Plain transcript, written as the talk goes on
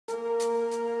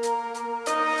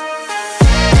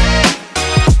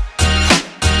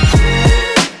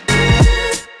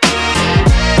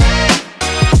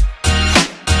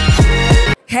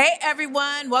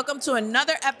Welcome to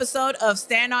another episode of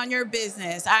Stand on Your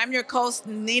Business. I'm your host,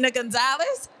 Nina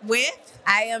Gonzalez, with...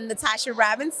 I am Natasha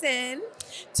Robinson.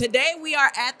 Today we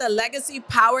are at the Legacy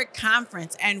Power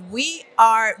Conference, and we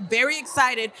are very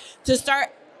excited to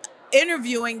start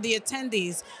interviewing the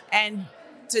attendees. And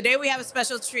today we have a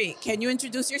special treat. Can you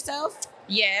introduce yourself?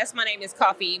 Yes, my name is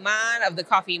Coffee Iman of the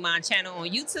Coffee Iman channel on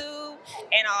YouTube,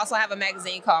 and I also have a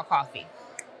magazine called Coffee.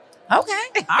 Okay.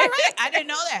 All right. I didn't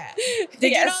know that.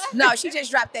 Did you know that? No, she just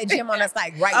dropped that gem on us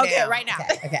like right now. Right now.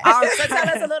 Okay. All right. So tell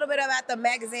us a little bit about the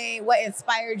magazine, what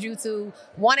inspired you to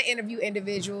want to interview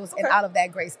individuals and all of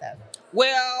that great stuff.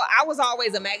 Well, I was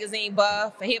always a magazine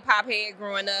buff, a hip-hop head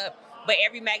growing up. But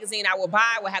every magazine I would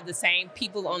buy would have the same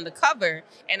people on the cover.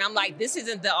 And I'm like, this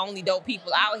isn't the only dope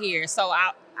people out here. So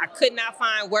I could not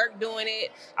find work doing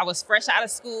it. I was fresh out of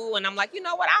school. And I'm like, you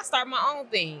know what? I'll start my own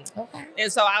thing. Okay.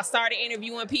 And so I started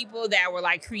interviewing people that were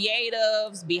like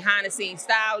creatives, behind-the-scenes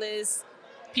stylists,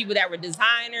 people that were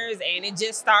designers. And it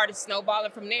just started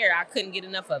snowballing from there. I couldn't get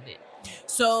enough of it.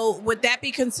 So would that be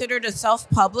considered a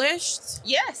self-published?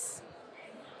 Yes.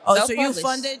 Oh, so you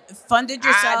funded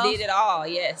yourself? I did it all,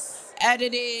 yes.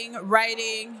 Editing,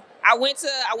 writing. I went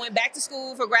back to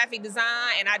school for graphic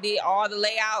design, and I did all the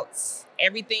layouts.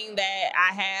 Everything that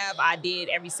I have, I did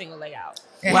every single layout.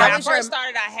 And When I first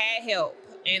started, I had help,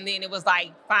 and then it was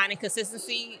like finding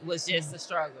consistency was just a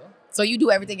struggle. So you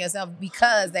do everything yourself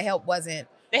because the help wasn't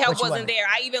there.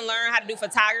 I even learned how to do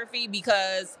photography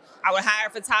because I would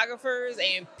hire photographers,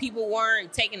 and people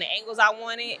weren't taking the angles I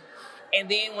wanted. And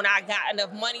then when I got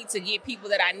enough money to get people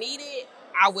that I needed,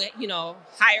 I would,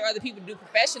 hire other people to do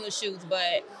professional shoots.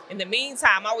 But in the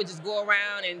meantime, I would just go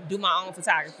around and do my own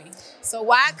photography. So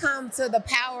why come to the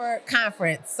Power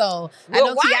Conference? So well, I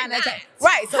know why Kiana. not?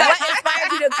 Right. So what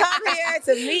inspired you to come here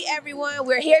to meet everyone?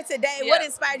 We're here today. Yeah. What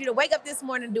inspired you to wake up this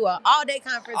morning and do an all-day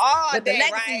conference with the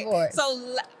Legacy Board?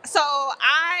 So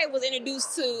I was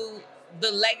introduced to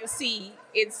the Legacy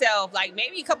itself like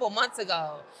maybe a couple months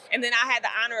ago. And then I had the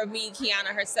honor of meeting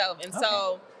Kiana herself. And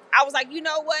so I was like, you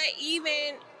know what?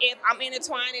 Even if I'm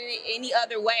intertwined in it any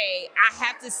other way, I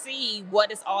have to see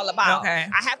what it's all about. Okay.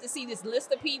 I have to see this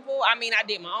list of people. I mean, I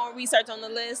did my own research on the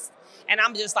list. And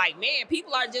I'm just like, man,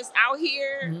 people are just out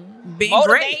here being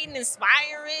motivating, great,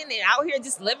 inspiring, and out here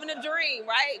just living a dream,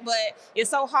 right? But it's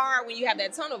so hard when you have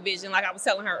that tunnel vision, like I was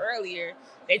telling her earlier,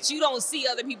 that you don't see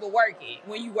other people working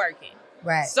when you working.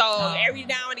 Right. So every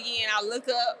now and again, I look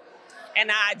up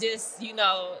and I just,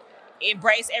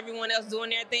 embrace everyone else doing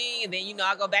their thing. And then,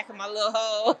 I go back in my little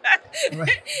hole and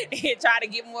try to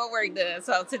get more work done.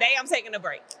 So today I'm taking a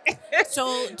break.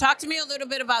 So talk to me a little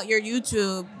bit about your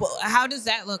YouTube. How does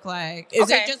that look like?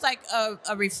 Is it just like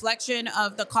a reflection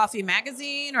of the Coffee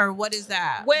magazine, or what is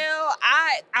that? Well,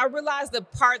 I realized the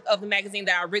part of the magazine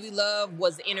that I really loved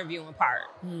was the interviewing part.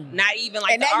 Not even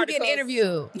like and the now articles. You get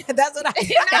interviewed. That's what I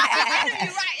right.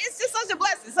 It's just such a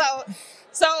blessing.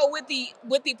 So with the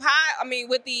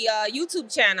YouTube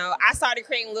channel, I started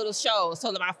creating little shows. So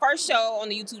my first show on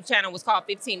the YouTube channel was called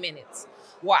 15 Minutes,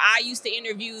 where I used to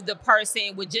interview the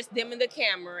person with just them and the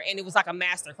camera, and it was like a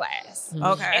master class.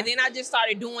 Okay. And then I just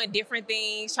started doing different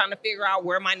things, trying to figure out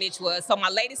where my niche was. So my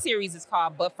latest series is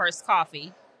called But First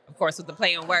Coffee, of course, with the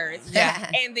play on words. Yeah.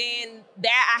 And then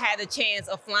that I had the chance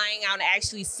of flying out and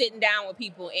actually sitting down with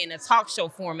people in a talk show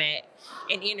format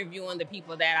and interviewing the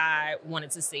people that I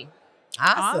wanted to see.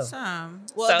 Awesome.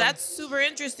 Well, that's super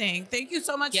interesting. Thank you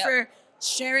so much for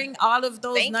sharing all of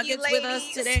those nuggets with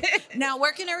us today. Now,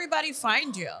 where can everybody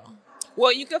find you?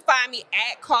 Well, you can find me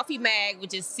at Coffee Mag,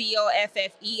 which is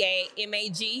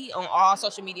COFFEAMAG on all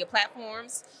social media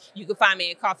platforms. You can find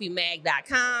me at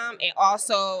coffeemag.com and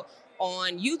also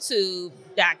on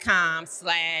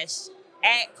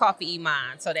youtube.com/@Coffee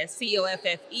Iman. So that's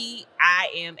COFFEIMAN.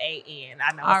 I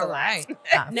know. All right.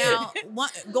 Now,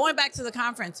 going back to the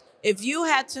conference, if you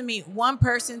had to meet one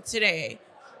person today,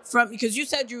 because you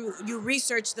said you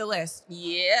researched the list.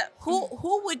 Yeah.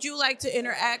 Who would you like to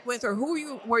interact with, or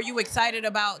were you excited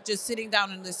about just sitting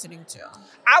down and listening to?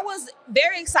 I was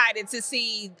very excited to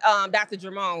see Dr.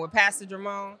 Dramon, with Pastor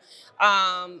Dramon,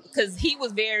 because he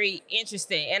was very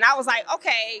interesting. And I was like,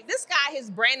 okay, this guy, his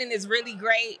branding is really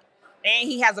great. And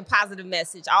he has a positive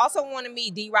message. I also want to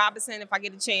meet D. Robinson if I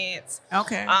get a chance.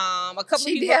 Okay. A couple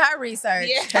She people did her research.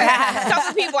 Yeah. A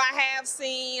couple people I have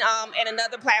seen and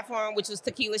another platform, which was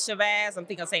Tequila Shavazz. I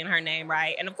think I'm saying her name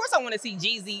right. And of course, I want to see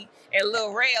Jeezy and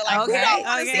Lil Rel. Like, who don't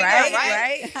want to see her,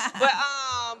 right? But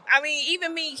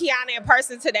even meeting Kiana in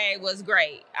person today was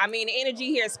great. I mean, the energy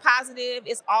here is positive.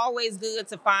 It's always good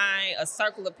to find a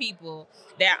circle of people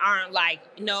that aren't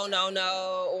like, no,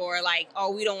 or like,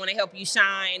 oh, we don't want to help you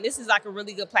shine. This is like a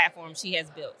really good platform she has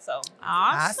built. So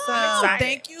awesome.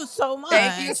 Thank you so much.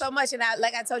 Thank you so much. And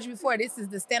like I told you before, this is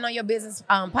the Stand on Your Business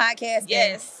podcast.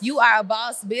 Yes. And you are a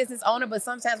boss business owner, but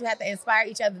sometimes we have to inspire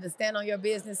each other to stand on your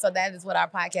business. So that is what our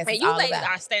podcast is all about. And you ladies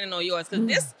are standing on yours,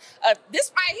 because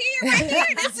this right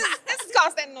here, this is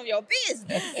called standing on your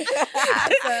business.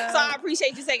 So I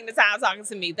appreciate you taking the time talking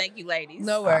to me. Thank you, ladies.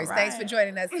 No worries. Right. Thanks for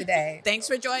joining us today. Thanks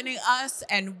for joining us,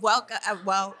 and welcome.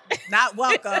 Well, not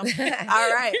welcome.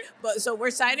 All right. But so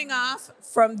we're signing off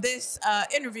from this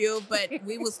interview, but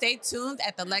we will stay tuned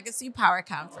at the Legacy Power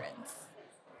Conference.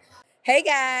 Hey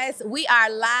guys, we are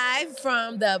live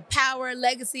from the Power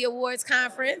Legacy Awards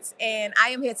Conference, and I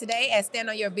am here today at Stand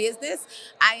on Your Business.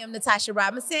 I am Natasha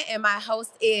Robinson, and my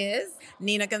host is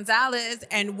Nina Gonzalez,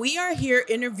 and we are here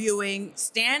interviewing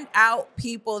standout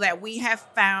people that we have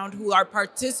found who are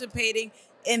participating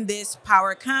in this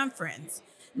Power Conference.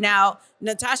 Now,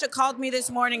 Natasha called me this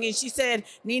morning and she said,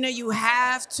 Nina, you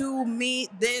have to meet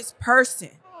this person.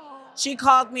 She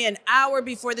called me an hour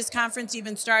before this conference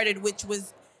even started, which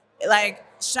was like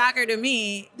shocker to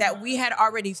me that we had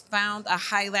already found a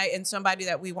highlight in somebody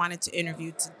that we wanted to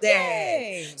interview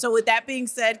today. Yay. So with that being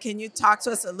said, can you talk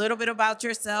to us a little bit about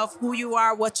yourself, who you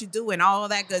are, what you do, and all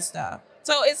of that good stuff?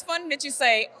 So it's funny that you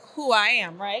say who I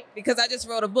am, right? Because I just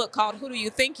wrote a book called Who Do You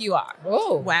Think You Are?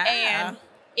 Oh, wow. And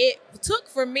it took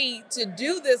for me to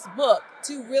do this book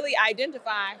to really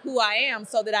identify who I am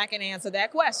so that I can answer that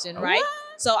question, right? What?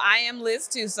 So I am Liz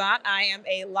Tusaint. I am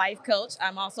a life coach.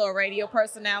 I'm also a radio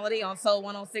personality on Soul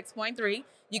 106.3.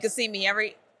 You can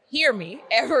hear me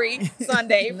every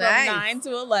Sunday from 9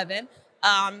 to 11.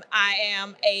 I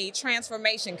am a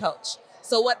transformation coach.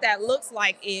 So what that looks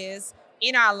like is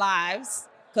in our lives,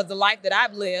 because the life that I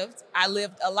lived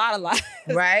a lot of lives.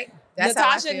 Right. That's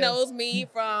Natasha knows me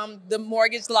from the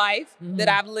mortgage life that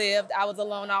I've lived. I was a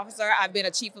loan officer. I've been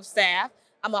a chief of staff.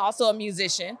 I'm also a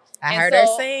musician. I heard her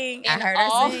sing.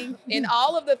 In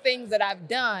all of the things that I've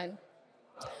done,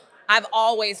 I've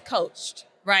always coached,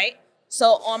 right?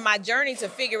 So on my journey to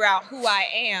figure out who I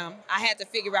am, I had to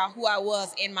figure out who I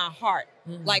was in my heart.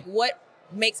 Like, what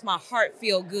makes my heart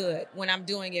feel good when I'm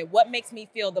doing it? What makes me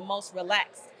feel the most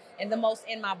relaxed and the most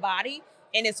in my body?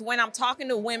 And it's when I'm talking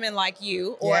to women like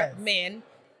you or men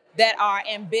that are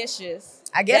ambitious.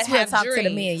 I guess we'll talk to the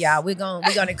men, y'all. We're gonna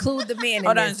include the men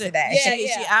in this today.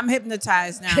 Yeah. I'm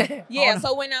hypnotized now. Yeah.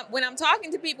 So when I'm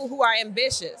talking to people who are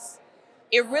ambitious,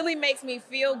 it really makes me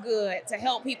feel good to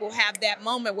help people have that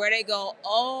moment where they go,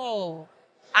 oh,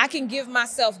 I can give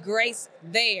myself grace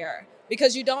there,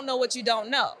 because you don't know what you don't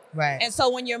know. Right. And so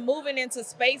when you're moving into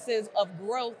spaces of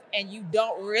growth and you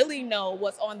don't really know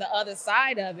what's on the other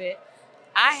side of it,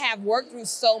 I have worked through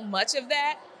so much of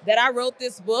that I wrote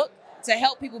this book to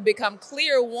help people become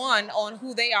clear, 1, on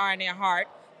who they are in their heart,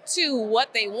 2,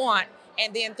 what they want,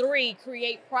 and then 3,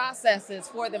 create processes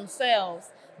for themselves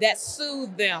that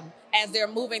soothe them as they're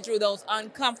moving through those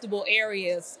uncomfortable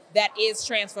areas that is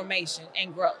transformation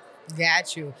and growth.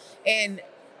 Got you. And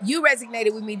you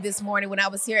resonated with me this morning when I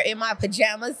was here in my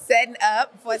pajamas setting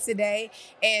up for today.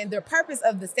 And the purpose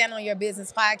of the Stand on Your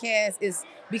Business podcast is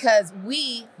because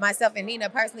we, myself and Nina,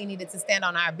 personally needed to stand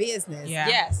on our business. Yeah.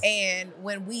 Yes. And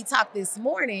when we talked this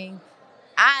morning,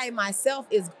 I myself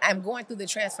I'm going through the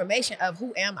transformation of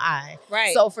who am I.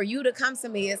 Right. So for you to come to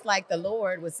me, it's like the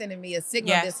Lord was sending me a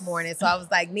signal this morning. So I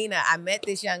was like, Nina, I met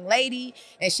this young lady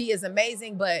and she is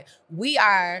amazing, but we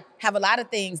have a lot of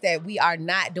things that we are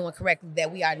not doing correctly,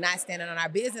 that we are not standing on our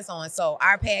business on. So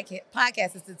our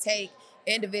podcast is to take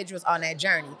individuals on that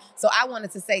journey. So I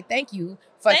wanted to say thank you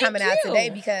for coming out today,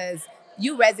 because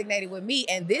you resonated with me,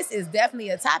 and this is definitely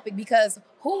a topic, because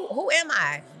who am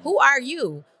I? Who are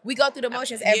you? We go through the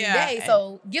motions every day.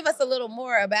 So give us a little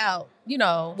more about,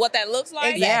 what that looks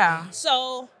like. Exactly. Yeah.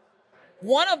 So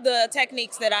one of the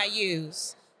techniques that I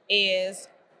use is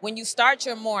when you start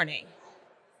your morning,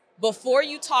 before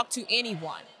you talk to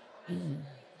anyone,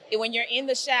 when you're in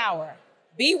the shower,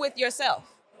 be with yourself.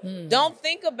 Don't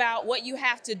think about what you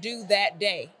have to do that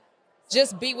day.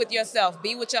 Just be with yourself.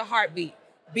 Be with your heartbeat.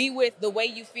 Be with the way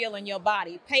you feel in your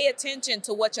body. Pay attention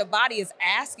to what your body is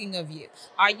asking of you.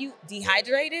 Are you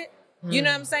dehydrated? You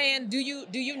know what I'm saying? Do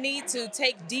you need to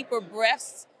take deeper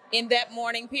breaths in that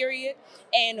morning period?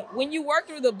 And when you work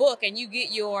through the book and you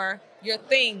get your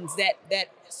things that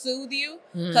soothe you,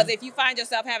 because if you find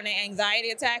yourself having an anxiety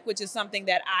attack, which is something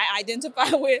that I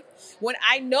identify with, when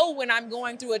I'm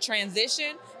going through a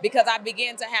transition, because I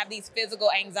begin to have these physical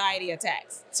anxiety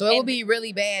attacks. So it would be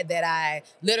really bad that I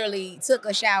literally took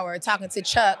a shower talking to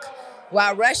Chuck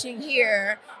while rushing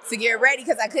here to get ready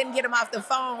because I couldn't get him off the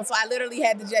phone. So I literally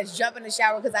had to just jump in the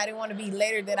shower because I didn't want to be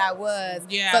later than I was.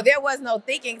 Yeah. So there was no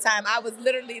thinking time. I was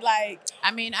literally like,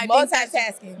 I mean, I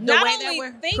multitasking. think The way that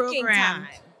we're programmed.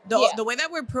 The way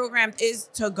that we're programmed is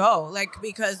to go, like,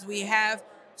 because we have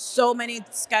so many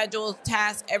scheduled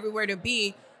tasks everywhere to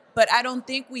be. But I don't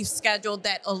think we've scheduled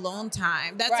that alone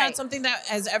time. That's not something that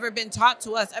has ever been taught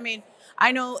to us. I mean,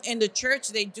 I know in the church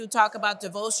they do talk about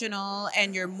devotional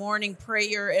and your morning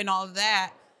prayer and all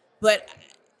that, but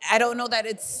I don't know that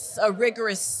it's a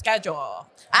rigorous schedule.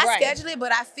 I schedule it,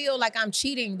 but I feel like I'm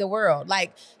cheating the world.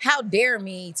 Like, how dare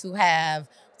me to have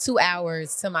 2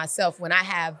 hours to myself when I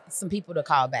have some people to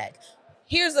call back?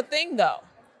 Here's the thing, though.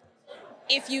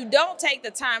 If you don't take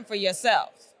the time for yourself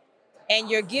and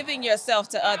you're giving yourself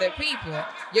to other people,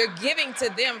 you're giving to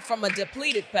them from a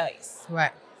depleted place.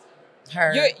 Right.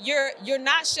 You're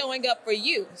not showing up for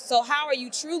you. So how are you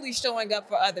truly showing up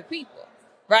for other people?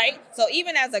 Right? So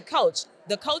even as a coach,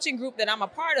 the coaching group that I'm a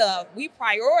part of, we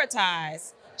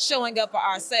prioritize showing up for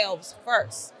ourselves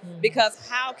first. Because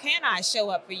how can I show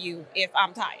up for you if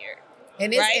I'm tired?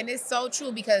 And it's so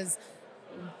true because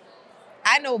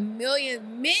I know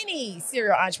many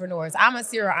serial entrepreneurs. I'm a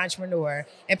serial entrepreneur.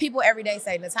 And people every day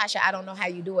say, Natasha, I don't know how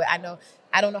you do it. I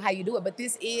don't know how you do it. But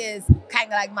this is kind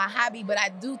of like my hobby. But I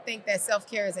do think that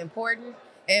self-care is important.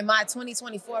 And my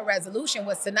 2024 resolution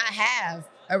was to not have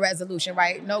a resolution,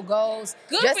 right? No goals.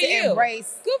 Good just for to you.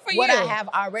 embrace Good for what you. I have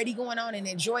already going on and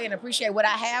enjoy and appreciate what I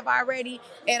have already.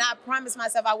 And I promised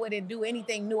myself I wouldn't do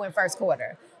anything new in first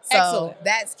quarter. So Excellent.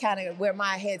 that's kind of where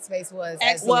my headspace was.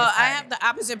 Well, I have the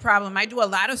opposite problem. I do a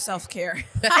lot of self-care.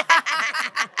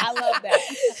 I love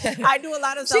that. I do a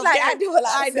lot of She self-care. like, I do a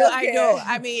lot of self-care. I do.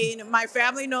 I mean, my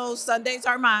family knows Sundays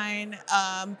are mine.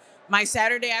 My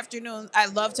Saturday afternoon, I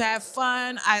love to have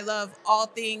fun. I love all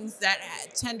things that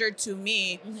tender to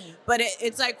me. But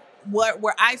it's like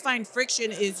where I find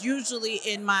friction is usually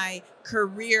in my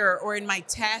career or in my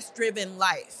task-driven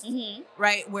life,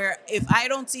 right? Where if I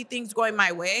don't see things going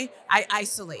my way, I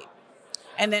isolate.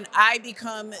 And then I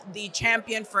become the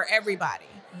champion for everybody.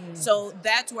 So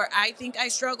that's where I think I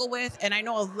struggle with. And I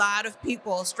know a lot of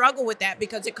people struggle with that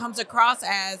because it comes across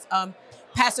as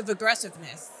passive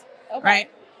aggressiveness, right?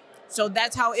 So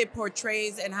that's how it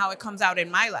portrays and how it comes out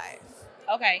in my life.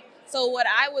 Okay. So what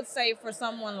I would say for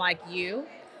someone like you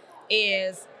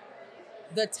is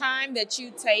the time that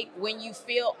you take when you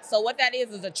feel, so what that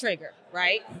is a trigger,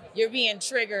 right? You're being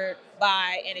triggered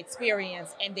by an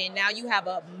experience, and then now you have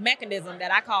a mechanism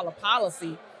that I call a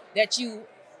policy that you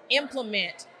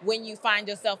implement when you find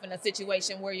yourself in a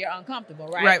situation where you're uncomfortable,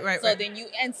 right? So then you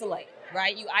insulate,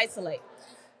 right? You isolate.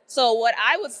 So what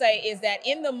I would say is that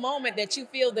in the moment that you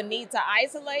feel the need to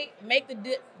isolate, make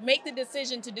the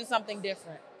decision to do something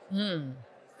different.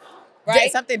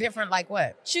 Right? Something different like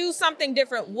what? Choose something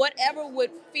different, whatever would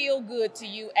feel good to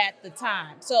you at the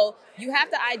time. So you have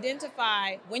to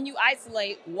identify when you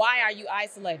isolate, why are you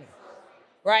isolating?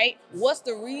 Right? What's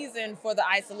the reason for the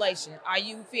isolation? Are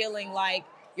you feeling like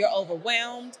you're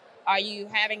overwhelmed? Are you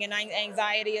having an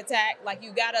anxiety attack? Like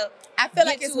you gotta. I feel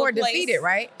like it's more defeated,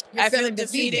 right? I feel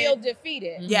defeated. You feel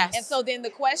defeated. Yes. And so then the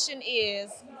question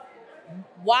is,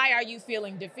 why are you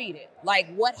feeling defeated?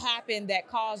 Like what happened that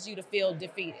caused you to feel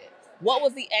defeated? What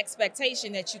was the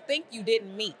expectation that you think you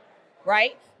didn't meet,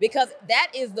 right? Because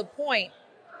that is the point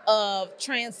of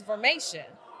transformation.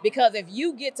 Because if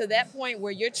you get to that point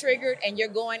where you're triggered and you're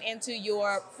going into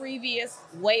your previous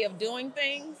way of doing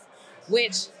things,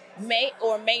 which may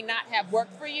or may not have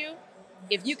worked for you,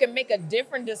 if you can make a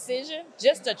different decision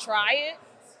just to try it,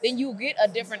 then you get a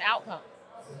different outcome.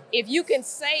 If you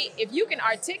can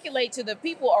articulate to the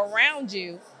people around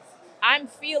you, I'm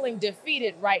feeling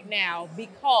defeated right now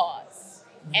because,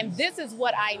 and this is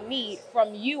what I need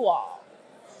from you all,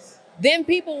 then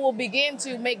people will begin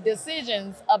to make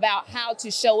decisions about how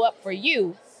to show up for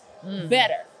you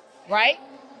better, right?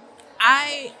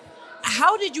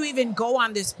 How did you even go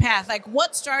on this path? Like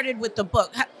what started with the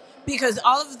book? Because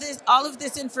all of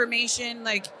this information,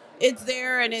 like it's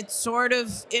there and it's sort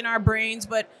of in our brains,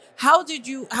 but how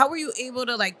were you able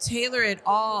to like tailor it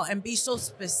all and be so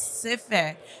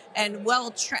specific and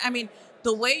I mean,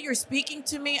 the way you're speaking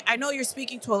to me, I know you're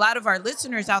speaking to a lot of our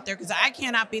listeners out there because I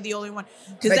cannot be the only one.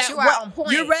 But you are on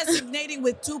point. You're resonating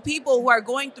with two people who are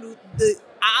going through the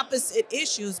opposite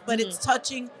issues, but it's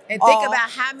touching and think about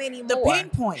how many more. The pain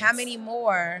points. How many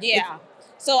more? Yeah.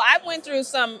 So I went through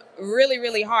some really,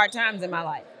 really hard times in my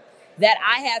life that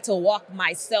I had to walk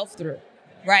myself through,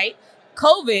 right?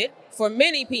 COVID, for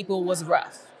many people, was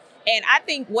rough. And I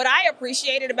think what I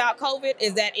appreciated about COVID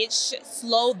is that it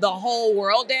slowed the whole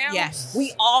world down. Yes.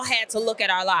 We all had to look at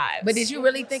our lives. But did you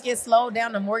really think it slowed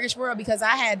down the mortgage world? Because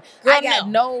I got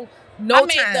no I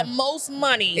made time. the most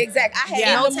money Exactly. I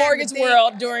had in the mortgage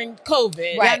world during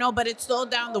COVID. Right. Yeah, no, but it slowed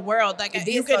down the world. Like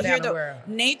you could hear the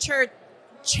nature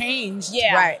changed.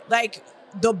 Yeah. Right. Like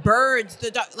the birds,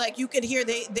 like you could hear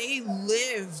they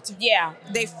lived. Yeah.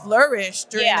 They flourished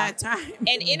during that time.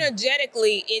 And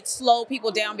energetically, it slowed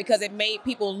people down because it made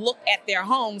people look at their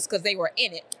homes because they were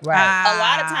in it. Right. A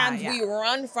lot of times we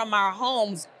run from our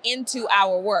homes into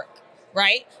our work.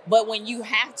 Right? But when you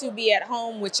have to be at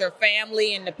home with your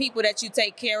family and the people that you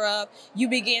take care of, you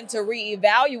begin to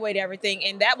reevaluate everything.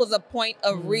 And that was a point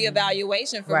of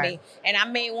reevaluation for me. And I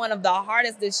made one of the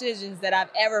hardest decisions that I've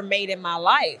ever made in my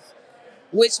life,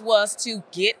 which was to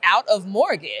get out of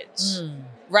mortgage.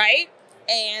 Right?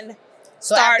 And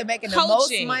so start after making coaching. The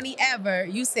most money ever,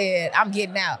 you said, I'm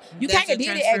getting out. You kind of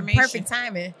did it at perfect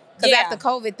timing. Because after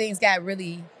COVID, things got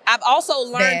really I've also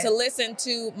learned bad. to listen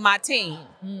to my team.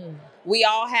 We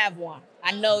all have one.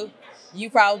 I know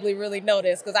you probably really know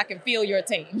this because I can feel your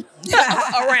team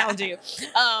around you.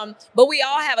 But we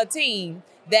all have a team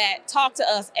that talk to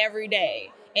us every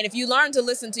day. And if you learn to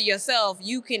listen to yourself,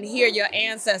 you can hear your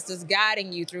ancestors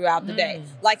guiding you throughout the day.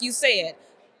 Like you said,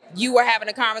 you were having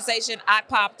a conversation, I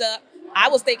popped up. I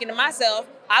was thinking to myself,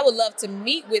 I would love to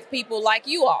meet with people like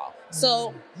you all.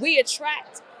 So we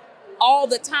attract all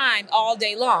the time, all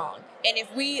day long. And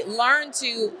if we learn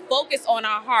to focus on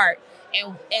our heart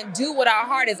and do what our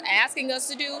heart is asking us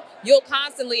to do, you'll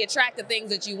constantly attract the things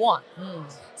that you want.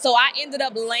 So I ended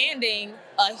up landing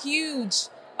a huge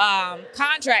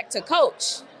contract to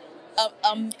coach.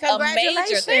 A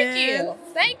major,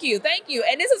 thank you.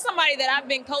 And this is somebody that I've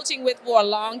been coaching with for a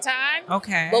long time.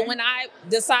 Okay. But when I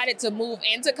decided to move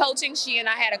into coaching, she and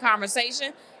I had a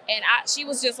conversation. And she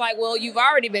was just like, well, you've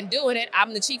already been doing it.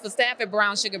 I'm the chief of staff at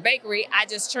Brown Sugar Bakery. I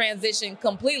just transitioned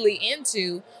completely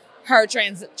into her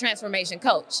transformation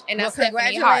coach. And that's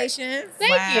congratulations.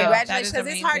 Thank you. Congratulations. Because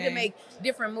it's hard to make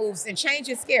different moves. And change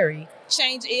is scary.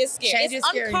 Change is scary. It's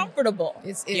uncomfortable.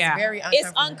 It's very uncomfortable.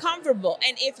 It's uncomfortable.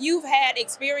 And if you've had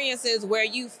experiences where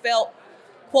you felt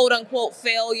quote unquote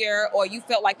failure, or you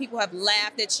felt like people have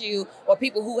laughed at you, or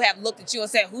people who have looked at you and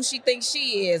said who she thinks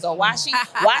she is, or why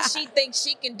she thinks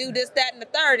she can do this, that, and the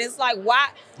third. It's like, why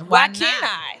can't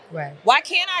I? Right. Why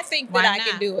can't I think that I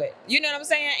can do it? You know what I'm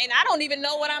saying? And I don't even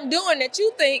know what I'm doing that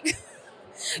you think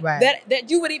that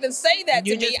you would even say that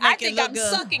to me. I think I'm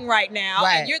sucking right now,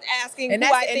 and you're asking who I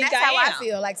think I am. And that's how I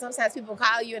feel. Like sometimes people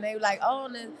call you and they're like, oh,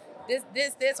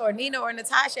 this, or Nina or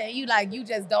Natasha, and you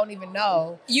just don't even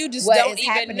know. You just what don't is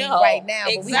even happening know right now.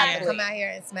 Exactly. But we have to come out here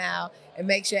and smile and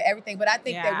make sure everything. But I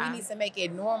think that we need to make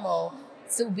it normal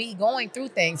to be going through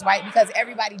things, right? Because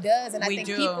everybody does, and I think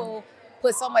people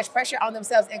put so much pressure on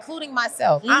themselves, including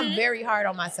myself. I'm very hard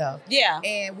on myself. Yeah,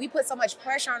 and we put so much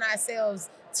pressure on ourselves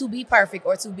to be perfect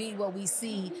or to be what we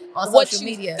see on social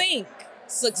media. What you think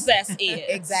success is.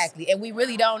 Exactly. And we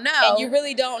really don't know. And you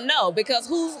really don't know, because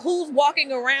who's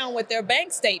walking around with their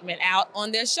bank statement out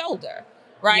on their shoulder,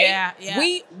 right? Yeah.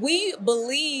 We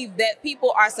believe that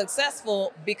people are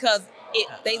successful because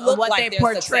they look what like they they're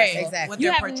portray. successful. Exactly.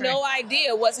 You have no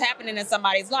idea what's happening in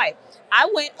somebody's life. I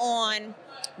went on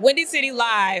Windy City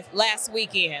Live last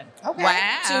weekend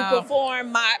to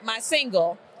perform my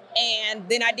single. And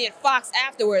then I did Fox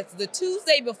afterwards. The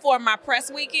Tuesday before my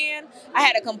press weekend, I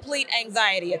had a complete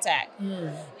anxiety attack.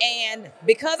 And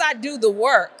because I do the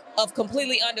work of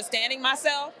completely understanding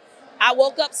myself, I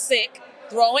woke up sick,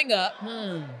 throwing up.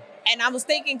 And I was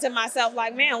thinking to myself,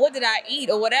 like, man, what did I eat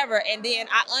or whatever? And then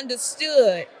I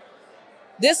understood,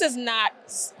 this is not,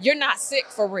 you're not sick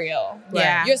for real.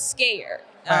 Yeah. You're scared.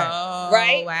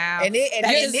 Right? Wow. And this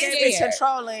is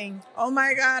controlling. Oh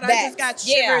my God, I just got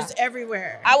shivers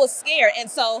everywhere. I was scared. And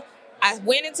so I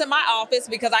went into my office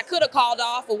because I could have called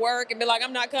off for work and be like,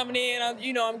 I'm not coming in,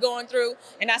 I'm going through.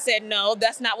 And I said, no,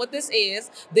 that's not what this is.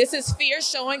 This is fear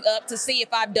showing up to see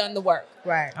if I've done the work.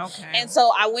 Right. Okay. And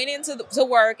so I went to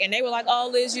work and they were like, oh,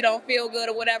 Liz, you don't feel good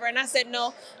or whatever. And I said,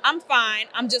 no, I'm fine.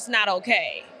 I'm just not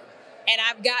okay. And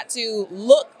I've got to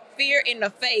look fear in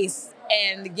the face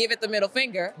and give it the middle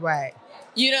finger. Right.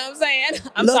 You know what I'm saying?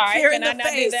 I'm Look sorry. fear Can in I the not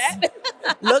face. do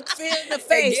that? Look fear in the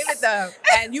face. Give it them.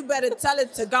 And you better tell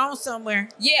it to go somewhere.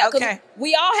 Yeah. Okay.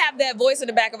 We all have that voice in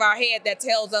the back of our head that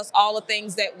tells us all the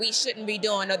things that we shouldn't be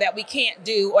doing, or that we can't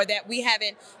do, or that we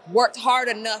haven't worked hard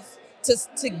enough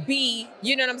to be.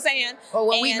 You know what I'm saying? Or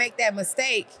when we make that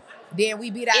mistake, then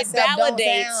we beat ourselves down.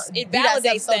 It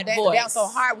validates that voice. Down so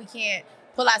hard we can't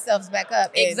pull ourselves back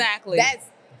up. Exactly. That's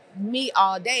meet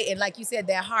all day. And like you said,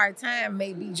 that hard time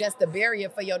may be just a barrier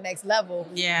for your next level.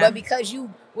 Yeah. But because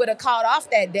you would have called off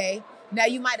that day, now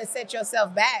you might have set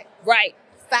yourself back. Right.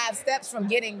 5 steps from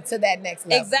getting to that next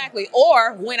level. Exactly.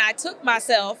 Or when I took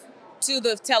myself to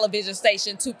the television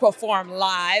station to perform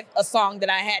live a song that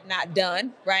I had not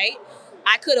done, right?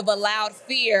 I could have allowed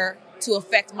fear to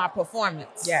affect my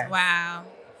performance. Yeah. Wow.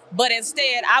 But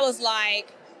instead, I was like,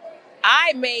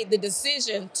 I made the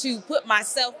decision to put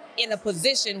myself in a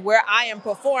position where I am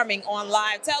performing on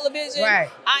live television. Right.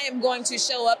 I am going to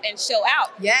show up and show out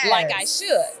Yes. like I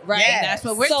should, right? Yes. That's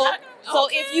what we're so, talking about. So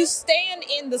Okay. if you stand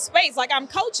in the space, like I'm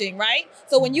coaching, right?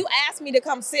 So when you ask me to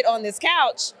come sit on this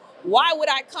couch, why would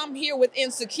I come here with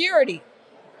insecurity?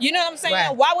 You know what I'm saying?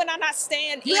 Right. Why would I not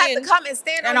stand You in? have to come and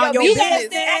stand And on your You business.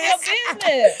 gotta stand on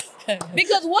your business.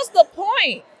 Because what's the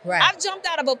point? Right. I've jumped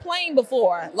out of a plane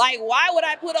before. Like, why would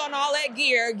I put on all that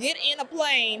gear, get in a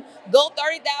plane, go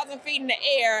 30,000 feet in the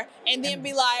air, and then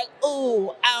be like,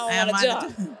 ooh, I don't want to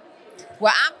jump?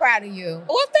 Well, I'm proud of you.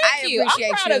 Well, thank you.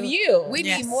 I'm proud of you. We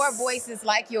Yes. need more voices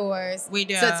like yours We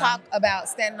do. to talk about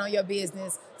standing on your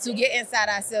business, to get inside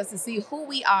ourselves, to see who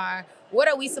we are, what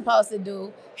are we supposed to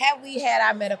do, have we had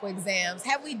our medical exams,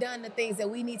 have we done the things that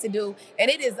we need to do,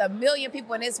 and it is a million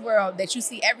people in this world that you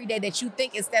see every day that you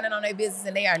think is standing on their business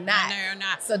and they are not. And they're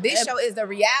not. So this show is the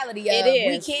reality of It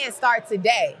is. we can start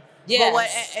today. But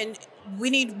and we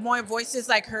need more voices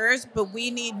like hers, but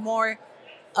we need more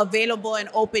available and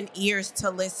open ears to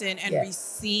listen and Yes.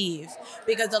 receive.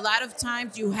 Because a lot of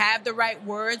times you have the right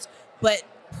words, but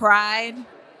pride,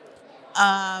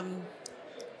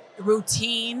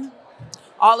 routine,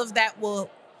 all of that will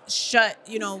shut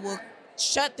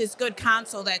this good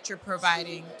counsel that you're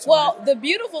providing. Well, the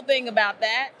beautiful thing about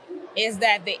that is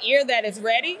that the ear that is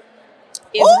ready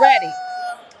is ready.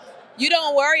 You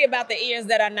don't worry about the ears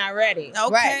that are not ready.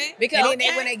 Okay. Right. Because And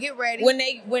then when they get ready,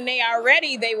 when they are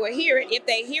ready, they will hear it. If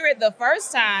they hear it the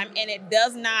first time and it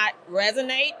does not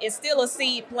resonate, it's still a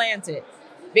seed planted.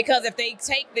 Because if they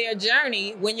take their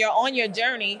journey, when you're on your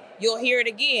journey, you'll hear it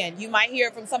again. You might hear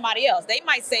it from somebody else. They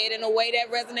might say it in a way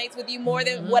that resonates with you more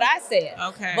than what I said.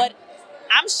 Okay. But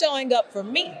I'm showing up for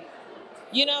me.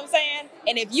 You know what I'm saying?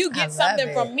 And if you I get love something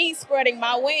it. from me spreading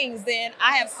my wings, then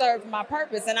I have served my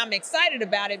purpose. And I'm excited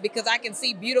about it because I can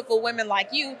see beautiful women like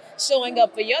you showing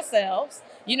up for yourselves,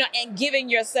 you know, and giving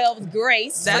yourselves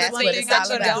grace. That's That's one what thing it's I'm all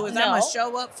going to about. do is I'm going to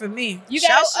show up for me. You got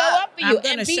to Show show up. up for I'm you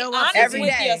gonna and be show up honest every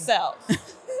with day. yourself.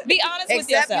 Be honest with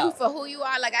accept you yourself. for who you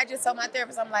are. Like I just told my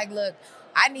therapist, I'm like, look,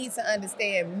 I need to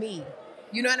understand me.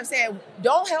 You know what I'm saying?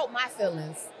 Don't help my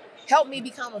feelings. Help me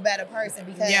become a better person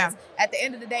because at the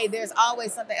end of the day, there's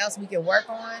always something else we can work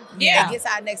on Yeah. and get to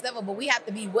our next level. But we have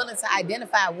to be willing to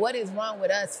identify what is wrong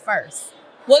with us first.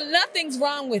 Well, nothing's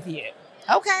wrong with you.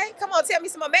 Okay, come on, tell me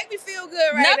some more. Make me feel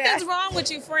good right Nothing's now. wrong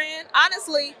with you, friend.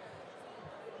 Honestly,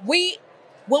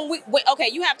 okay,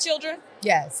 you have children.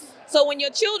 Yes, So when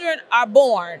your children are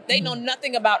born, they know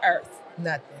nothing about earth.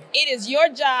 nothing. It is your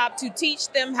job to teach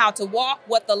them how to walk,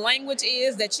 what the language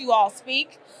is that you all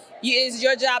speak. It is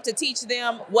your job to teach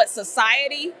them what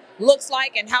society looks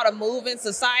like and how to move in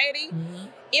society. Mm-hmm.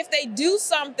 If they do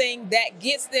something that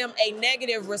gets them a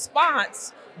negative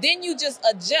response, then you just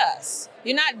adjust.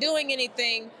 You're not doing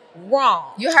anything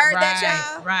wrong. You heard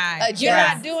that, y'all? Right. Adjust. You're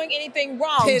not doing anything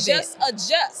wrong. Pivot. Just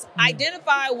adjust.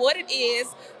 Identify what it is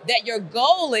that your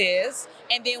goal is.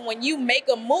 And then when you make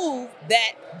a move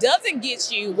that doesn't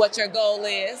get you what your goal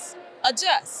is,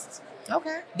 adjust.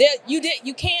 Okay.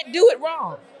 You can't do it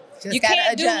wrong. Just You gotta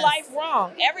can't do adjust. life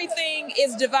wrong. Everything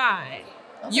is divine.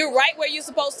 You're right where you're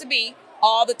supposed to be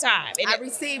all the time. And I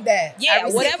received that. Yeah, I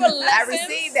received, whatever I lessons-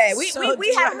 received that. We So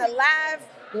we do having I. a live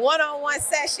one-on-one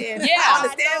session. Yeah, on the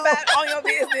Stand By On Your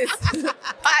Business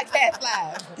podcast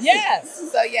live.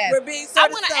 yes. So yes, We're being I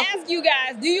sort want to of ask you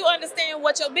guys, do you understand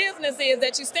what your business is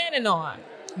that you're standing on?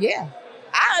 yeah,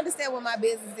 I understand what my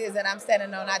business is and I'm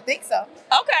standing on. I think so.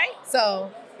 Okay.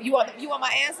 So you want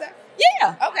my answer?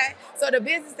 Yeah. Okay. So the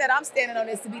business that I'm standing on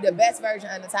is to be the best version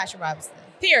of Natasha Robinson.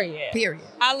 Period. Period.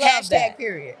 I love Hashtag that.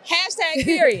 period. Hashtag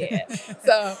period.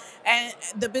 So And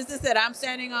the business that I'm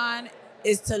standing on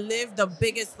is to live the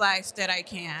biggest life that I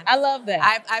can. I love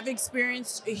that. I've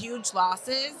experienced huge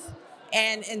losses,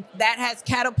 and that has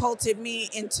catapulted me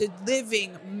into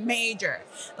living major.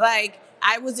 Like,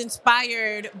 I was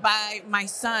inspired by my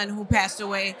son who passed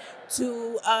away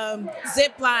to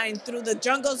zip line through the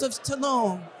jungles of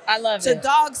Tulum. I love to it.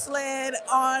 dog sled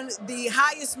on the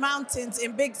highest mountains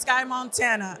in Big Sky,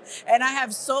 Montana. And I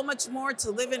have so much more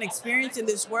to live and experience in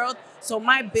this world. So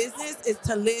my business is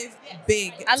to live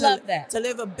big. I love that. To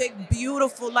live a big,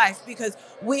 beautiful life, because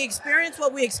we experience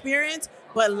what we experience,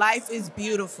 but life is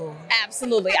beautiful.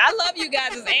 Absolutely. I love you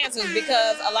guys' answers,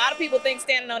 because a lot of people think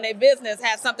standing on their business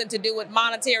has something to do with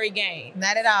monetary gain.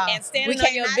 Not at all. And standing we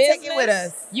on your cannot business, take it with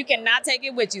us. You cannot take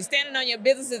it with you. Standing on your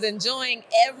business is enjoying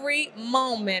every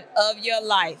moment of your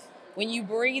life. When you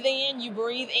breathe in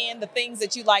the things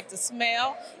that you like to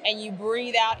smell, and you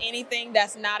breathe out anything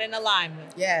that's not in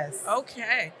alignment. Yes.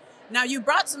 Okay. Now you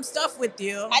brought some stuff with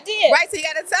you. I did. Right, so you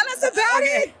got to tell us about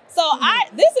it. So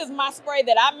this is my spray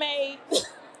that I made.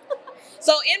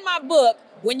 So in my book,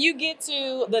 when you get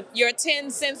to your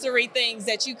 10 sensory things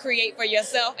that you create for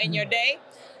yourself in your day,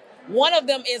 one of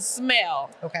them is smell.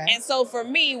 Okay. And so for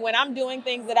me, when I'm doing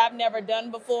things that I've never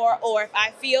done before, or if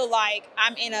I feel like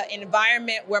I'm in an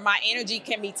environment where my energy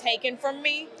can be taken from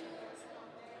me,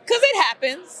 because it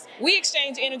happens. We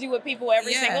exchange energy with people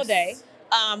every single day.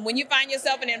 When you find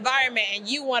yourself in an environment and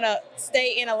you want to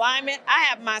stay in alignment, I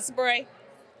have my spray.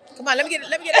 Come on, let me get it.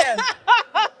 Let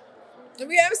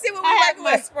me see what I have we're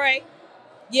my working with. spray.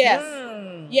 Yes.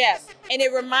 Yes. And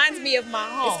it reminds me of my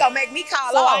home. It's going to make me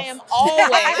call so off. I am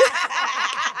always,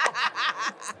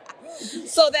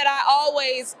 so that I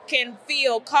always can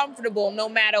feel comfortable no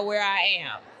matter where I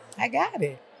am. I got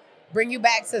it. Bring you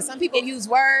back to, some people use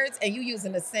words and you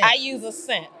using a scent. I use a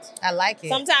scent. I like it.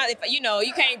 Sometimes, if you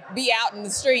can't be out in the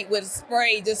street with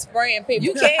spray, just spraying people.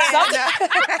 You can.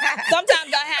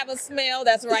 Sometimes I have a smell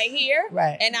that's right here.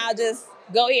 Right. And I'll just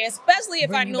go here, especially if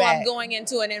Bring I you know back. I'm going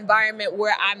into an environment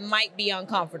where I might be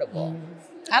uncomfortable.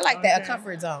 I like that, a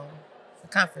comfort zone. A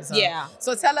comfort zone. Yeah.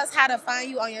 So tell us how to find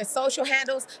you on your social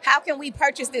handles. How can we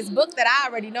purchase this book that I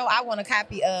already know I want a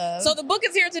copy of? So the book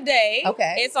is here today.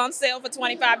 Okay. It's on sale for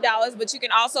 $25, but you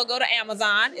can also go to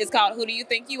Amazon. It's called Who Do You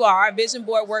Think You Are? A Vision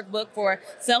Board Workbook for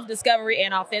Self-Discovery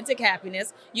and Authentic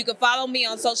Happiness. You can follow me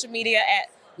on social media at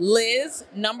Liz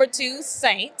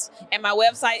Tusaint, and my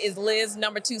website is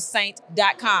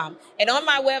liz2saint.com. And on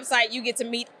my website, you get to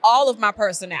meet all of my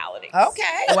personalities.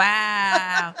 Okay.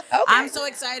 Wow. Okay. I'm so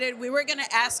excited. We were going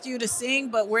to ask you to sing,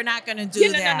 but we're not going to do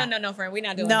that. No, friend. We're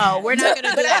not doing No, that. we're not going to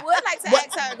do But I that. would like to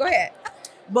ask her. Go ahead.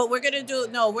 But we're going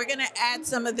to add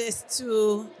some of this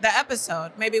to the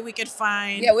episode. Maybe we could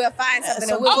find. Yeah, we'll find something.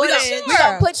 some And we're footage.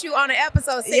 going to put you on an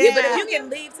episode singing. Yeah. But if you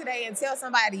can leave today and tell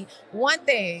somebody one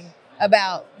thing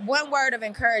about one word of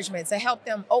encouragement to help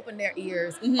them open their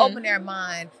ears, open their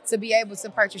mind, to be able to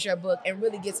purchase your book and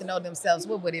really get to know themselves,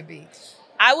 what would it be?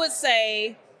 I would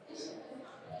say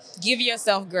give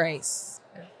yourself grace.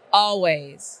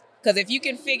 Always. Because if you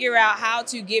can figure out how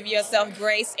to give yourself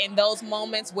grace in those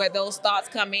moments where those thoughts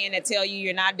come in and tell you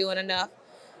you're not doing enough,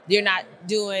 you're not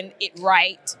doing it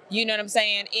right, you know what I'm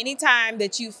saying? Anytime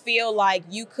that you feel like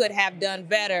you could have done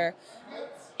better,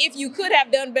 if you could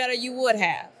have done better, you would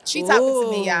have. She talking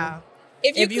to me, y'all.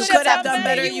 If you could have done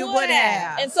better, you would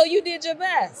have. And so you did your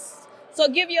best. So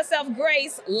give yourself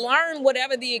grace, learn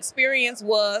whatever the experience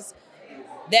was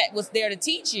that was there to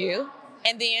teach you,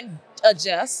 and then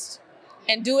adjust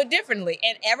and do it differently.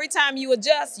 And every time you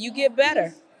adjust, you get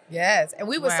better. Yes, and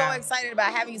we were so excited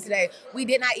about having you today. We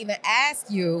did not even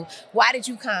ask you, why did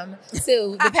you come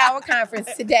to the Power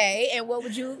Conference today, and what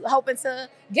would you hoping to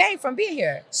gain from being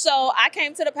here? So I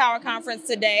came to the Power Conference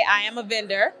today. I am a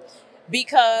vendor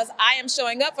because I am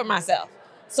showing up for myself.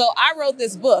 So I wrote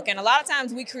this book, and a lot of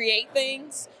times we create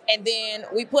things and then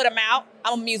we put them out.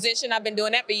 I'm a musician. I've been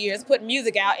doing that for years, putting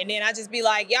music out, and then I just be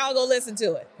like, y'all go listen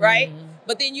to it, right?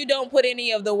 But then you don't put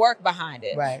any of the work behind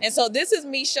it. Right. And so this is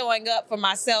me showing up for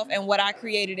myself and what I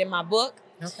created in my book.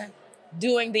 Okay.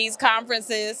 Doing these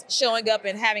conferences, showing up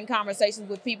and having conversations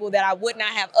with people that I would not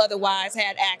have otherwise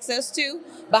had access to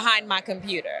behind my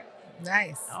computer.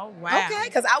 Nice. Oh, wow. Okay,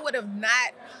 because I would have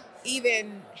not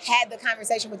even had the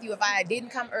conversation with you if I didn't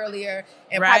come earlier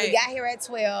and probably got here at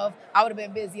 12. I would have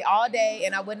been busy all day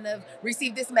and I wouldn't have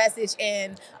received this message.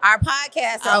 And our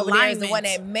podcaster over there is the one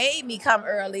that made me come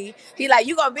early. He like,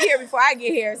 you gonna be here before I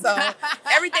get here. So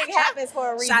everything happens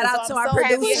for a reason. Shout out so to I'm our so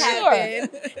happy producer. it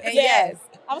happened. And yes.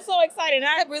 I'm so excited. And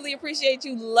I really appreciate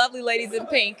you lovely ladies in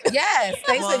pink. Yes.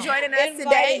 Thanks for joining us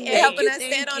today and helping us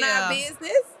stand on our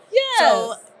business. Yes.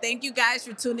 So thank you guys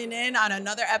for tuning in on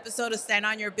another episode of Stand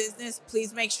on Your Business.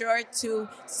 Please make sure to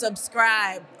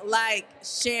subscribe, like,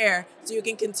 share, so you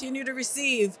can continue to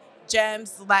receive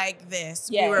gems like this.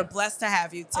 Yay. We were blessed to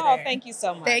have you today. Oh, thank you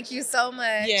so much. Thank you so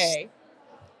much. Yay.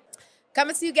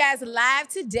 Coming to you guys live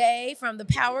today from the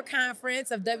Power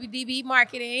Conference of WDB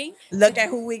Marketing. Look at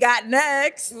who we got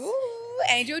next. Ooh,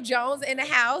 Angel Jones in the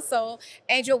house. So,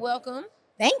 Angel, welcome.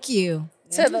 Thank you.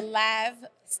 To the live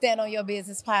Stand on Your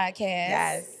Business podcast.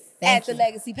 Yes. At the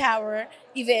Legacy Power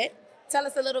event. Tell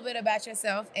us a little bit about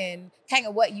yourself and kind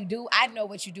of what you do. I know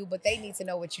what you do, but they need to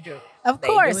know what you do. Of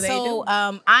course. So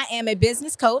I am a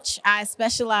business coach. I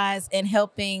specialize in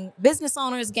helping business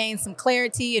owners gain some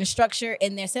clarity and structure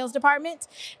in their sales department.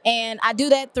 And I do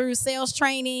that through sales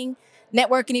training,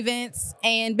 networking events,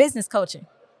 and business coaching.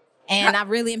 And I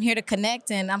really am here to connect,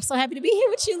 and I'm so happy to be here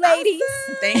with you ladies.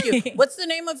 Awesome. Thank you. What's the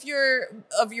name of your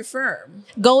firm?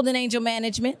 Golden Angel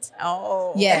Management.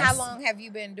 Oh. Yes. And how long have you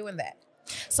been doing that?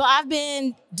 So I've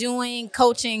been doing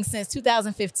coaching since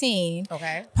 2015.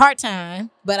 Okay. Part-time,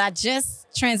 but I just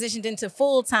transitioned into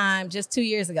full-time just 2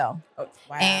 years ago. Oh,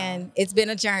 wow. And it's been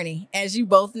a journey, as you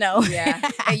both know. Yeah.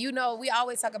 And you know, we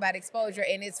always talk about exposure,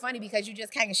 and it's funny because you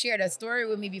just kind of shared a story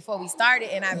with me before we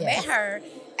started, and I met her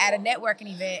at a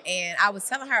networking event, and I was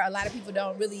telling her a lot of people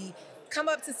don't really come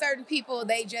up to certain people.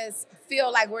 They just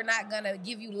feel like we're not going to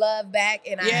give you love back.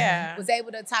 And I was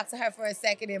able to talk to her for a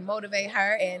second and motivate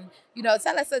her. And, you know,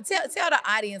 tell the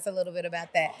audience a little bit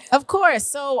about that. Of course.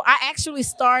 So I actually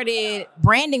started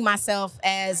branding myself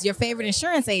as your favorite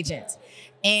insurance agent.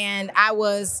 And I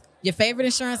was your favorite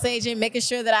insurance agent, making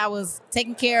sure that I was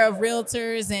taking care of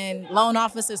realtors and loan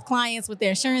officers' clients with their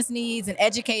insurance needs and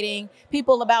educating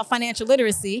people about financial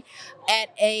literacy at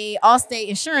a Allstate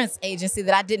insurance agency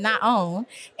that I did not own.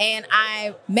 And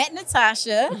I met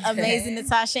Natasha, amazing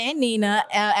Natasha and Nina,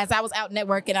 as I was out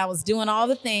networking. I was doing all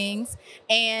the things,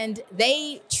 and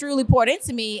they truly poured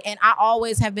into me, and I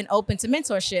always have been open to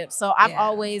mentorship. So I've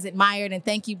always admired, and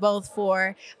thank you both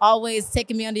for always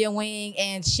taking me under your wing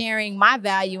and sharing my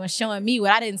value and showing me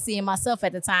what I didn't see in myself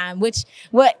at the time, which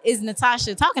what is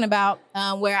Natasha talking about,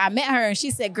 where I met her and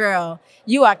she said, girl,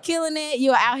 you are killing it.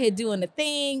 You are out here doing the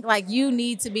thing. Like, you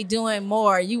need to be doing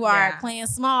more. You are playing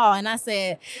small. And I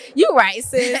said, you're right,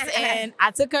 sis. And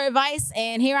I took her advice,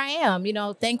 and here I am. You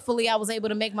know, thankfully I was able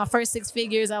to make my first 6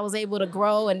 figures. I was able to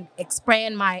grow and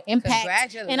expand my impact.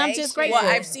 Congratulations. And I'm just grateful. Well,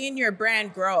 I've seen your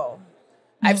brand grow.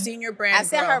 I've seen your brand grow. I've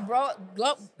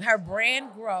seen her brand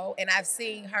grow, and I've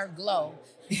seen her glow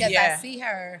because I see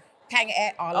her kind of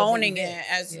at all owning of it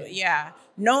as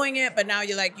knowing it, but now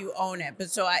you're like, you own it. But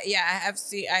so I have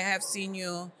seen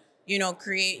you, you know,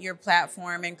 create your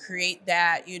platform and create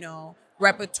that, you know,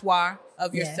 repertoire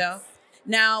of yourself.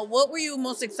 Now, what were you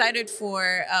most excited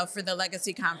for the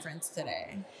Legacy Conference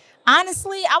today?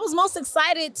 Honestly, I was most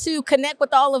excited to connect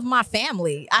with all of my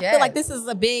family. I feel like this is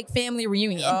a big family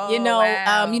reunion. Oh, you know,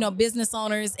 wow. You know, business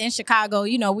owners in Chicago,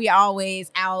 you know, we are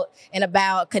always out and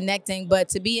about connecting, but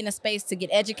to be in a space to get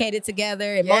educated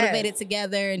together and motivated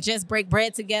together and just break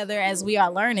bread together as we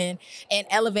are learning and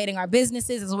elevating our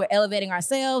businesses as we're elevating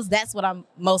ourselves, that's what I'm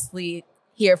mostly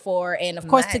here for, and of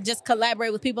course to just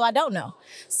collaborate with people I don't know.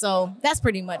 So that's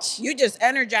pretty much. You just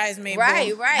energized me,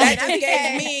 right. That just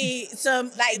gave me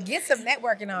some, like, get some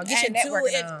networking on. Get your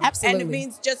networking on. Absolutely. And it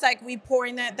means just like we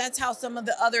pouring that. That's how some of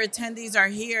the other attendees are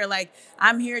here. Like,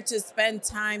 I'm here to spend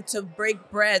time to break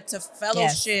bread, to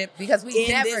fellowship, because we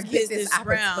never get this this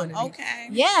realm. opportunity. Okay.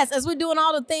 Yes, as we're doing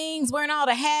all the things, wearing all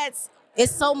the hats.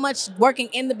 It's so much working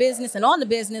in the business and on the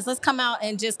business. Let's come out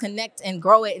and just connect and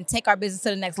grow it and take our business to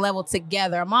the next level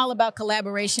together. I'm all about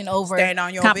collaboration over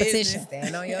competition.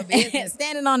 Stand on your business.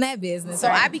 Standing on that business. So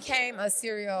I became a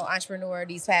serial entrepreneur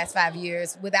these past 5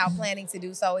 years without planning to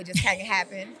do so. It just kind of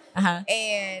happened.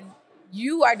 And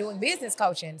you are doing business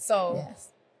coaching. So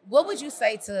what would you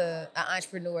say to an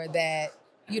entrepreneur that,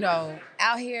 you know,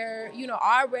 out here, you know,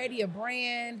 already a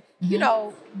brand, you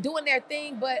know, doing their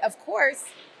thing, but of course,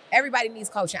 everybody needs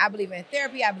coaching. I believe in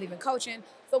therapy. I believe in coaching.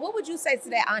 So what would you say to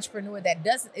that entrepreneur that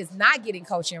is not getting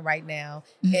coaching right now,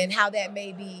 and how that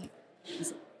may be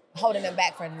holding them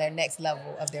back from their next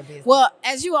level of their business? Well,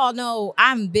 as you all know,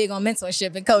 I'm big on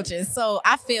mentorship and coaching. So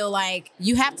I feel like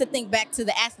you have to think back to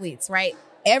the athletes, right?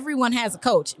 Everyone has a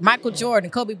coach. Michael Jordan,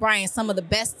 Kobe Bryant, some of the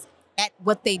best at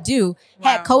what they do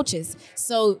had coaches.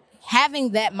 So having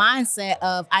that mindset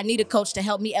of I need a coach to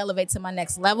help me elevate to my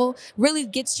next level really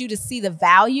gets you to see the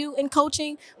value in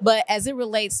coaching. But as it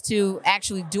relates to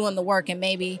actually doing the work and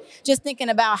maybe just thinking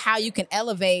about how you can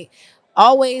elevate,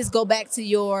 always go back to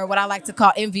your, what I like to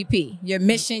call MVP, your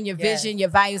mission, your vision, your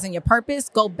values, and your purpose.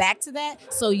 Go back to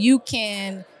that so you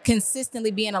can consistently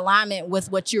be in alignment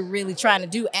with what you're really trying to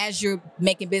do as you're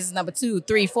making business number 2,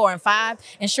 3, 4, and 5,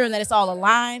 ensuring that it's all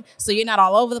aligned so you're not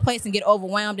all over the place and get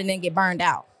overwhelmed and then get burned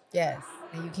out. Yes.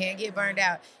 And you can't get burned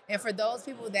out. And for those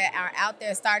people that are out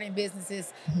there starting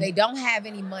businesses, they don't have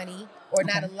any money or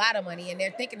not a lot of money, and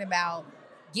they're thinking about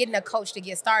getting a coach to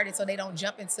get started so they don't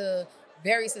jump into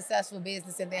very successful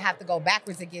business and then have to go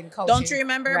backwards and get coaching. Don't you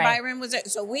remember Byron was there?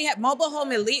 So we had Mobile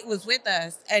Home Elite was with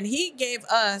us, and he gave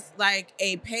us like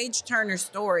a page turner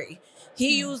story.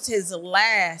 He used his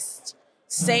last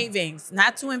savings,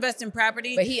 not to invest in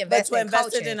property, but he invested to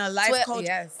invest it in a life coach,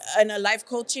 in a life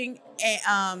coaching,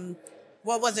 and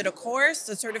what was it? A course,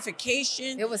 a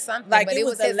certification? It was something, like but it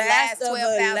was the his last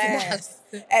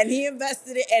 $12,000, and he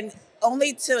invested it, and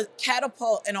only to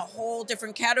catapult in a whole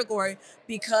different category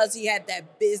because he had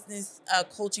that business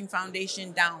coaching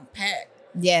foundation down pat.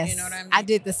 Yes, you know what I mean. I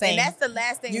did the same, and that's the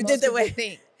last thing you most did the people way.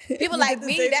 think. People like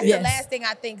me, that's the last thing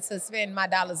I think to spend my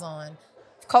dollars on.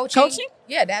 Coaching?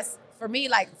 Yeah, that's for me.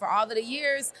 Like for all of the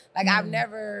years, like I've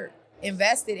never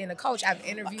invested in a coach. I've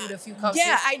interviewed a few coaches.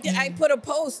 Yeah, I did. I put a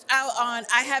post out on.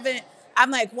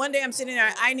 I'm like, one day I'm sitting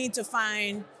there. I need to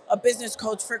find a business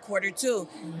coach for quarter 2.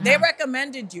 They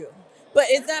recommended you. But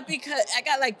it's not because I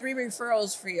got like 3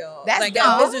 referrals for you. That's like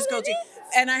business coaching.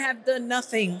 And I have done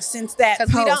nothing since that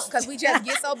post. Because we just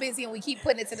get so busy and we keep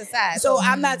putting it to the side. So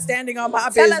I'm not standing on my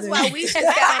Tell business. us why we should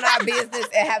stand on our business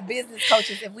and have business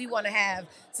coaches if we want to have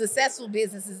successful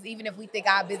businesses, even if we think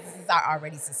our businesses are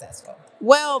already successful.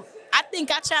 Well, I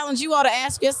think I challenge you all to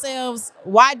ask yourselves,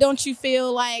 why don't you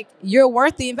feel like you're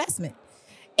worth the investment?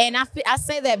 And I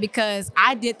say that because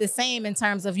I did the same in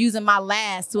terms of using my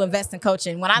last to invest in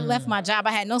coaching. When I left my job,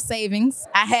 I had no savings.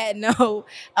 I had no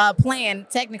plan.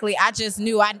 Technically, I just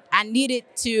knew I needed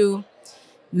to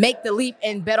make the leap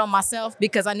and bet on myself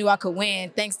because I knew I could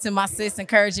win. Thanks to my sis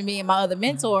encouraging me and my other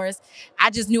mentors, I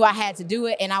just knew I had to do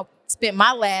it. And I spent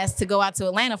my last to go out to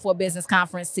Atlanta for a business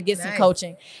conference to get some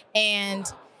coaching.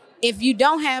 And if you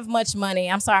don't have much money,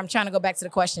 I'm sorry, I'm trying to go back to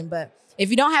the question, but if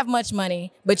you don't have much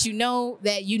money, but you know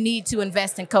that you need to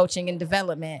invest in coaching and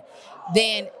development,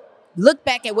 then look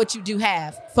back at what you do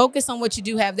have. Focus on what you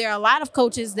do have. There are a lot of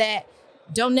coaches that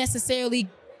don't necessarily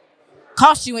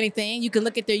cost you anything. You can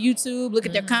look at their YouTube, look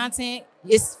at their content.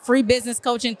 It's free business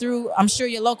coaching through, I'm sure,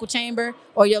 your local chamber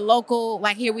or your local,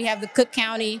 like here we have the Cook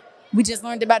County. We just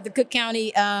learned about the Cook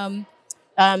County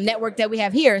network that we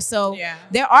have here. So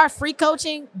there are free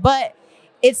coaching, but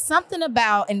it's something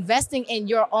about investing in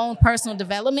your own personal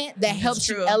development that helps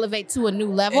you elevate to a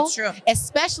new level,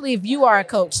 especially if you are a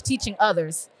coach teaching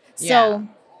others. So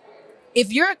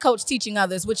if you're a coach teaching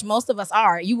others, which most of us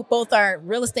are, you both are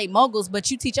real estate moguls, but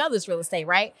you teach others real estate,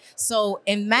 right? So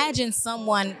imagine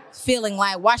someone feeling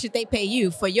like, why should they pay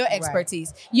you for your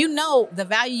expertise? You know the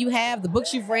value you have, the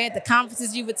books you've read, the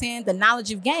conferences you've attended, the knowledge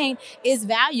you've gained is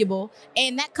valuable.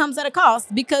 And that comes at a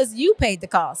cost because you paid the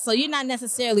cost. So you're not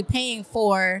necessarily paying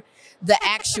for the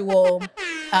actual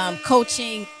coach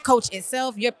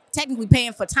itself. You're technically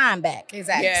paying for time back.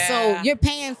 Exactly. Yeah. So you're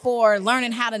paying for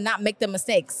learning how to not make the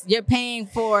mistakes. You're paying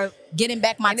for getting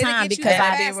back my time because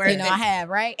I have,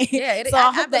 right? Yeah. So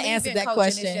I hope that answered that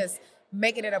question. It's just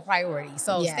making it a priority.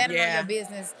 So standing on your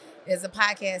business is a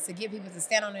podcast to get people to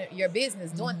stand on your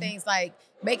business, doing things like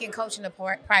making coaching a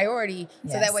priority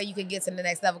so that way you can get to the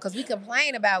next level. Because we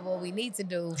complain about what we need to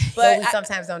do, but we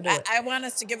sometimes don't do it. I want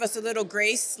us to give us a little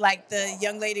grace, like the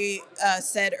young lady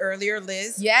said earlier,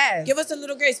 Liz. Yes. Give us a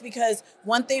little grace because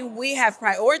one thing we have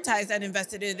prioritized and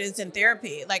invested in is in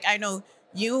therapy. Like I know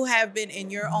you have been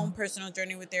in your own personal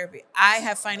journey with therapy. I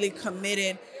have finally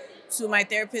committed to my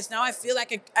therapist. Now I feel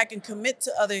like I can commit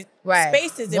to other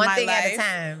spaces in my life. One thing at a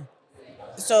time.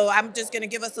 So I'm just going to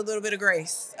give us a little bit of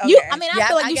grace. Okay. I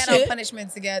feel like you got should. on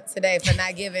punishment today for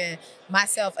not giving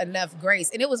myself enough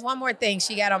grace. And it was one more thing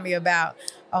she got on me about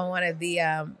on one of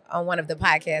the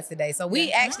podcasts today. So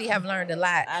we actually have learned a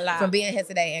lot from being here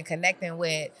today and connecting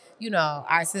with,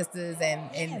 our sisters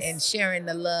and sharing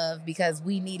the love because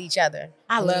we need each other.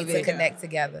 I love to connect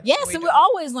together. Yes, and we're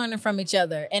always learning from each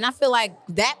other. And I feel like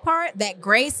that part, that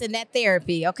grace and that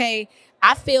therapy, okay?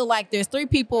 I feel like there's 3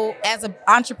 people as an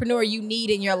entrepreneur you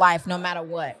need in your life no matter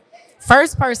what.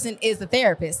 First person is the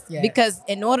therapist because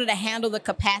in order to handle the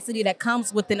capacity that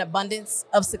comes with an abundance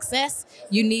of success,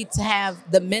 you need to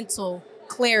have the mental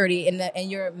clarity and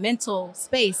your mental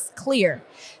space clear.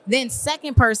 Then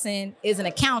second person is an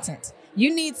accountant.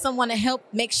 You need someone to help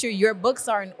make sure your books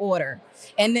are in order.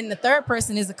 And then the third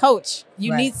person is a coach.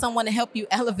 You need someone to help you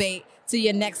elevate to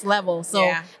your next level.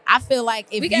 So I feel like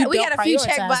if we got a few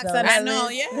check boxes on I know,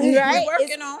 right? We're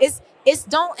working on. It's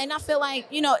don't, and I feel like,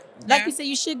 like you said,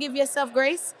 you should give yourself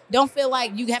grace. Don't feel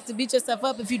like you have to beat yourself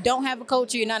up if you don't have a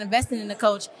coach or you're not investing in a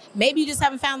coach. Maybe you just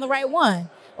haven't found the right one.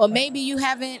 or maybe you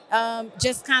haven't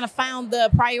just kind of found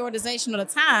the prioritization of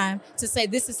the time to say,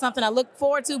 this is something I look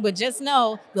forward to, but just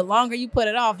know the longer you put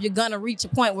it off, you're going to reach a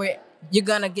point where you're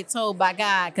going to get told by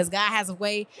God, because God has a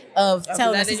way of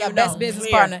telling us he's our best business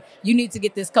partner. You need to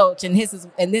get this coach, and this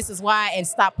is why, and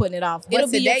stop putting it off. It'll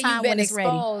be your time when it's ready.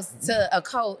 Exposed to a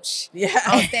coach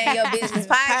on Stay in Your Business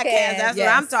podcast. That's what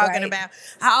I'm talking about.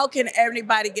 How can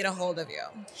everybody get a hold of you?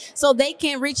 So they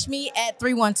can reach me at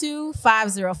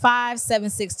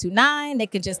 312-505-7629. They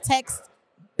can just text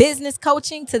business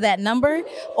coaching to that number,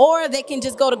 or they can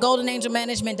just go to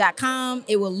goldenangelmanagement.com.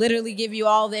 It will literally give you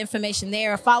all the information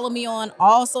there. Follow me on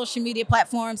all social media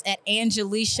platforms at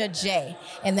Angelisha J,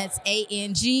 and that's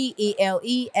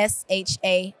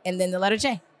ANGELESHA, and then the letter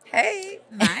J. Hey,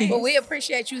 nice. Well, we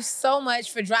appreciate you so much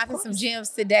for dropping some gems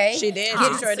today. She did.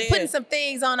 She sure did. Putting some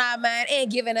things on our mind and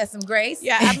giving us some grace.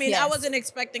 Yeah, I mean, yes. I wasn't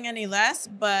expecting any less,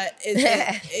 but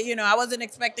I wasn't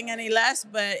expecting any less,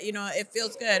 but it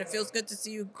feels good. It feels good to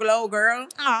see you glow, girl.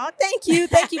 Oh, thank you.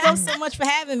 Thank you both so much for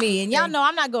having me. And y'all know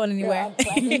I'm not going anywhere. I'm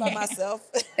clapping by myself.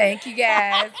 Thank you,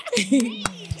 guys.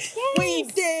 Yes. We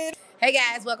did. Hey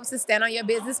guys, welcome to Stand on Your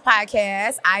Business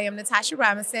podcast. I am Natasha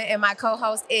Robinson, and my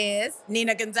co-host is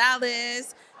Nina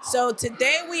Gonzalez. So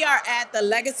today we are at the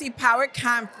Legacy Power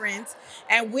Conference,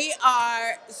 and we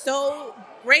are so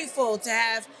grateful to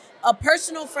have a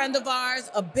personal friend of ours,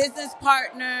 a business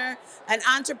partner, an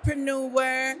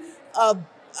entrepreneur, a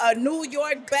New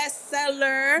York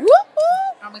bestseller.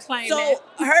 I'm explaining So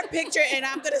her picture, and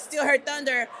I'm going to steal her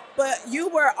thunder, but you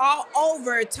were all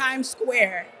over Times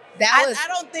Square. I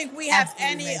don't think we have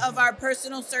any amazing of our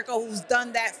personal circle who's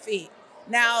done that feat.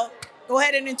 Now, go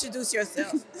ahead and introduce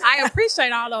yourself. I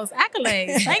appreciate all those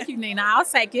accolades. Thank you, Nina. I'll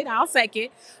take it.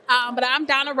 But I'm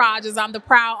Donna Rogers. I'm the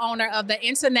proud owner of the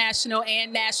international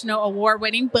and national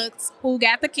award-winning books, Who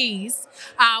Got the Keys,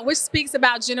 which speaks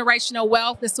about generational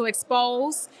wealth, is to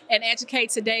expose and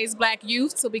educate today's Black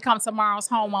youth to become tomorrow's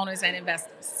homeowners and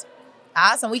investors.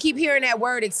 Awesome. We keep hearing that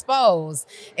word expose.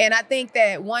 And I think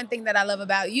that one thing that I love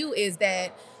about you is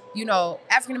that,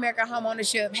 African-American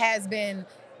homeownership has been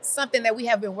something that we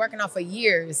have been working on for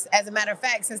years. As a matter of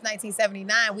fact, since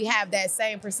 1979, we have that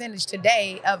same percentage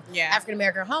today of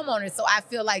African-American homeowners. So I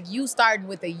feel like you starting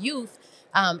with the youth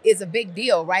is a big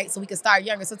deal, right? So we can start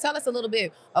younger. So tell us a little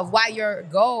bit of why your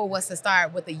goal was to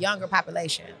start with the younger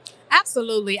population.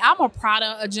 Absolutely. I'm a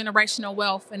product of generational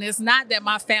wealth. And it's not that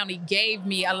my family gave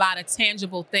me a lot of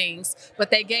tangible things,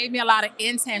 but they gave me a lot of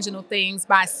intangible things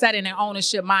by setting an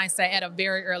ownership mindset at a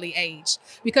very early age.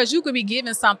 Because you could be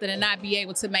given something and not be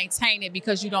able to maintain it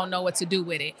because you don't know what to do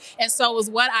with it. And so it was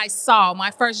what I saw.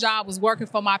 My first job was working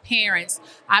for my parents.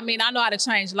 I mean, I know how to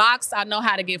change locks. I know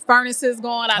how to get furnaces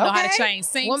going. I know how to change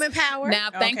sinks. Woman power. Now,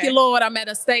 thank you, Lord, I'm at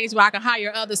a stage where I can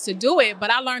hire others to do it. But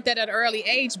I learned that at an early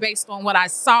age based on what I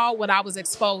saw, what I was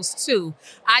exposed to.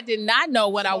 I did not know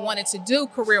what I wanted to do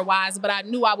career-wise, but I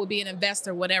knew I would be an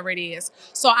investor, whatever it is.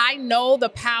 So I know the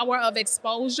power of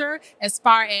exposure as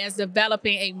far as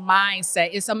developing a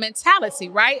mindset. It's a mentality,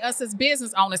 right? Us as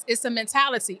business owners, it's a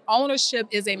mentality. Ownership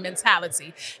is a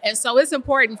mentality. And so it's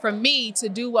important for me to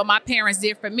do what my parents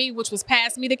did for me, which was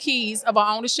pass me the keys of an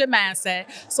ownership mindset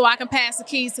so I can pass the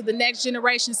keys to the next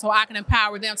generation, so I can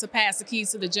empower them to pass the keys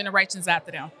to the generations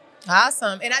after them.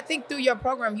 Awesome. And I think through your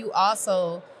program, you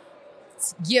also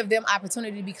give them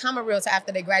opportunity to become a realtor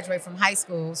after they graduate from high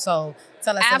school. So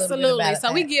tell us a little bit about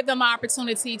So we give them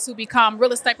opportunity to become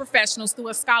real estate professionals through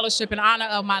a scholarship in honor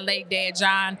of my late dad,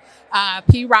 John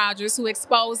P. Rogers, who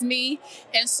exposed me.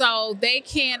 And so they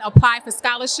can apply for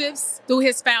scholarships through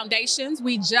his foundations.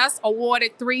 We just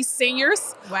awarded 3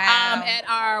 seniors at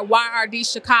our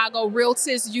YRD Chicago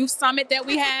Realtors Youth Summit that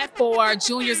we had for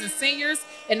juniors and seniors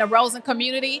in the Rosen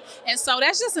community. And so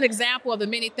that's just an example of the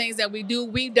many things that we do.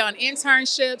 We've done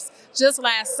internships. Just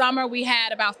last summer, we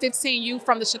had about 15 youth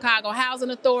from the Chicago Housing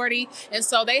Authority. And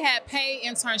so they had paid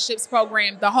internships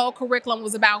program. The whole curriculum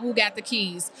was about who got the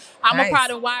keys. I'm a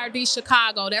part of YRD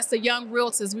Chicago. That's the Young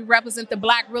Realtors. We represent the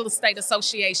Black Real Estate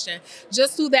Association.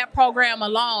 Just through that program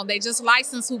alone, they just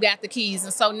licensed Who Got the Keys.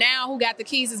 And so now Who Got the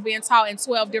Keys is being taught in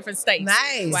 12 different states.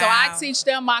 Nice. So I teach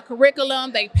them my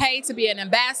curriculum. They pay to be an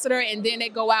ambassador, and then they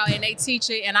go out and they teach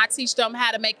it. And I teach them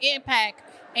how to make impact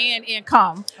and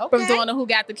income from doing the Who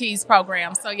Got the Keys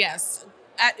program. So yes.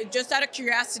 just out of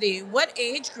curiosity, what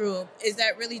age group is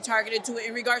that really targeted to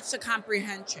in regards to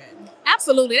comprehension?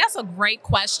 Absolutely. That's a great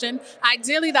question.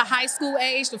 Ideally, the high school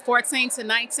age, the 14 to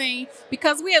 19,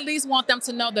 because we at least want them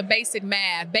to know the basic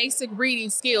math, basic reading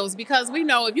skills, because we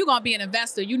know if you're going to be an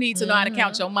investor, you need to know how to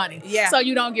count your money so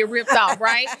you don't get ripped off,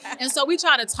 right? And so we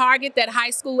try to target that high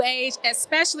school age,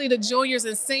 especially the juniors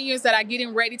and seniors that are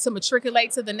getting ready to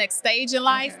matriculate to the next stage in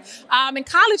life. And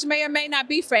college may or may not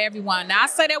be for everyone. Now, I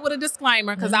say that with a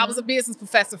disclaimer because I was a business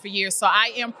professor for years, so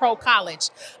I am pro-college,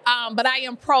 but I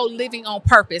am pro-living on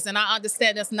purpose, and I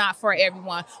understand that's not for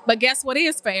everyone. But guess what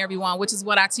is for everyone, which is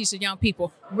what I teach the young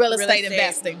people, real estate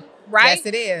investing. Right? Yes,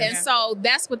 it is. And so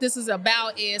that's what this is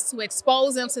about, is to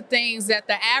expose them to things that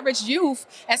the average youth,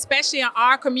 especially in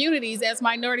our communities as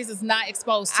minorities, is not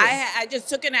exposed to. I just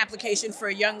took an application for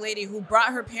a young lady who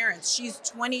brought her parents. She's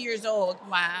 20 years old,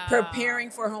 preparing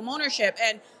for home ownership.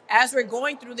 And as we're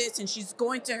going through this and she's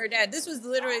going to her dad, this was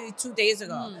literally 2 days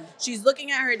ago. She's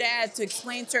looking at her dad to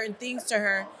explain certain things to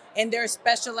her in their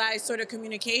specialized sort of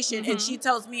communication. And she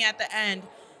tells me at the end,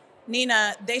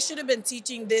 Nina, they should have been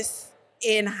teaching this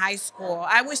in high school.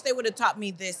 I wish they would have taught me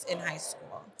this in high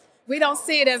school. We don't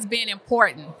see it as being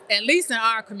important, at least in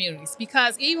our communities,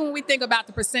 because even when we think about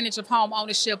the percentage of home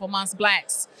ownership amongst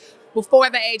Blacks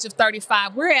before the age of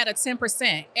 35, we're at a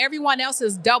 10%. Everyone else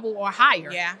is double or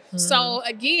higher. So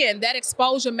again, that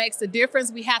exposure makes a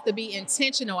difference. We have to be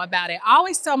intentional about it. I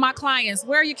always tell my clients,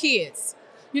 where are your kids?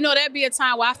 You know, there'd be a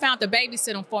time where I found the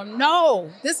babysitting for them.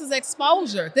 No, this is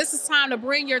exposure. This is time to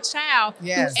bring your child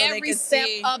through every step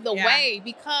of the way,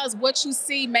 because what you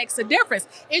see makes a difference.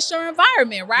 It's your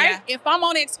environment, right? If I'm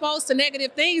only exposed to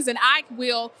negative things, then I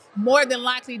will more than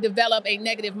likely develop a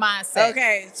negative mindset.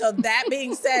 Okay, so that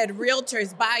being said,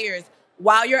 realtors, buyers,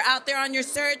 while you're out there on your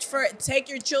search take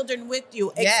your children with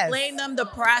you. Explain them the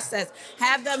process.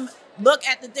 Have them look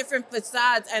at the different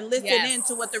facades and listen in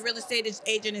to what the real estate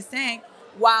agent is saying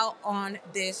while on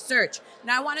this search.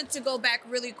 Now, I wanted to go back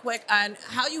really quick on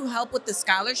how you help with the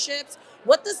scholarships.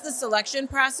 What does the selection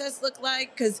process look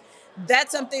like? Because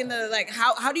that's something that, like,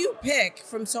 how do you pick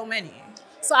from so many?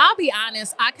 So I'll be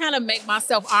honest, I kind of make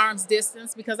myself arm's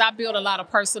distance because I build a lot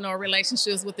of personal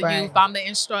relationships with the youth. I'm the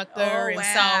instructor,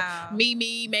 so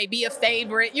Mimi may be a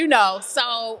favorite, you know,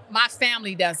 so my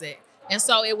family does it. And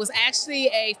so it was actually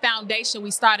a foundation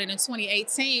we started in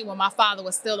 2018 when my father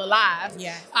was still alive.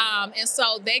 And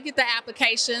so they get the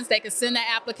applications. They can send the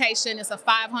application. It's a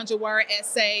 500-word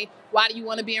essay. Why do you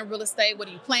want to be in real estate? What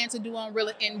do you plan to do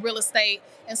in real estate?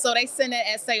 And so they send that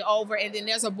essay over, and then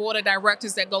there's a board of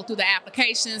directors that go through the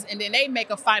applications, and then they make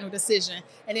a final decision.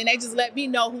 And then they just let me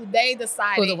know who they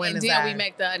decided, and then we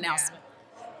make the announcement.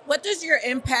 What does your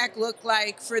impact look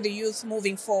like for the youth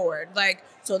moving forward? Like,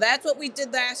 so that's what we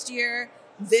did last year.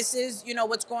 This is, you know,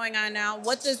 what's going on now.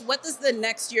 What does the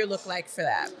next year look like for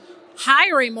that?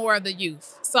 Hiring more of the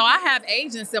youth. So I have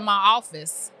agents in my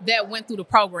office that went through the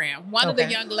program. One of the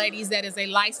young ladies that is a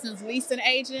licensed leasing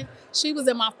agent, she was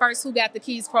in my first Who Got the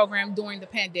Keys program during the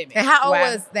pandemic. And how old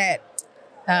was that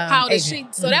How old is she?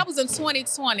 So that was in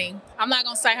 2020. I'm not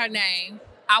going to say her name.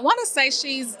 I want to say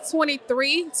she's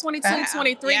 23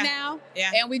 now.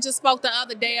 And we just spoke the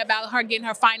other day about her getting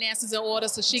her finances in order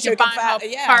so she can find her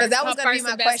because that was going to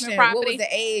be my question. Property. What was the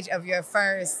age of your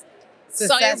first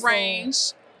successful So it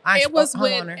ranged. It was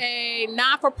with a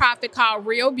not-for-profit called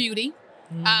Real Beauty.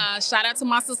 Shout out to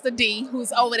my sister D,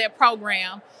 who's over that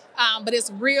program. But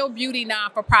it's Real Beauty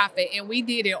not-for-profit, and we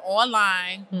did it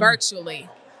online, virtually.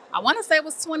 I want to say it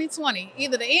was 2020,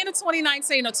 either the end of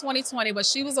 2019 or 2020, but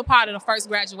she was a part of the first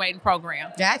graduating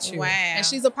program. Got you. Wow. And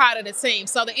she's a part of the team.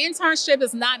 So the internship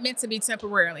is not meant to be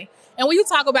temporarily. And when you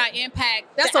talk about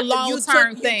impact, that's a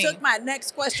long-term thing. You took my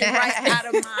next question right out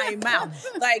of my mouth.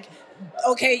 Like,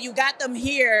 okay, you got them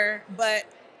here, but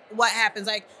what happens?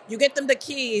 Like, you get them the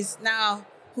keys. Now,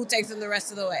 who takes them the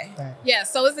rest of the way? Right. Yeah,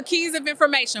 so it's the keys of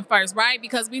information first, right?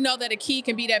 Because we know that a key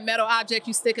can be that metal object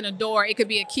you stick in a door. It could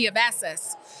be a key of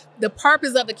access. The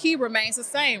purpose of the key remains the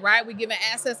same, right? We give an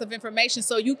access of information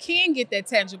so you can get that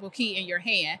tangible key in your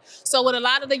hand. So with a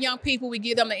lot of the young people, we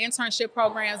give them the internship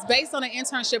programs. Based on the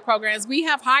internship programs, we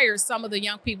have hired some of the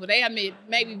young people. They have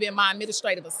maybe been my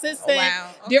administrative assistant,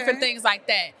 different things like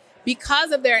that. Because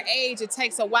of their age, it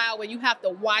takes a while when you have to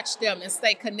watch them and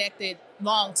stay connected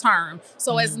long term.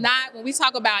 So it's not, when we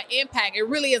talk about impact, it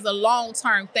really is a long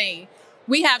term thing.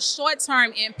 We have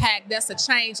short-term impact. That's a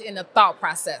change in the thought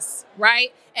process,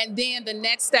 right? And then the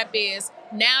next step is,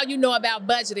 now you know about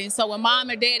budgeting. So when mom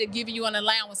or dad are giving you an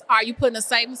allowance, are you putting a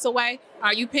savings away?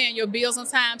 Are you paying your bills on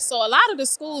time? So a lot of the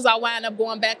schools are wind up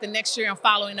going back the next year and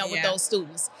following up with those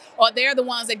students. Or they're the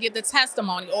ones that get the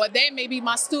testimony, or they may be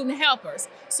my student helpers.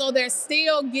 So they're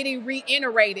still getting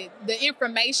reiterated the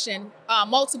information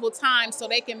multiple times so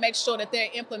they can make sure that they're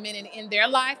implementing it in their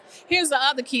life. Here's the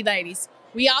other key, ladies.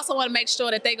 We also want to make sure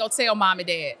that they go tell mom and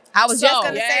dad. I was just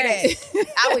going to say that.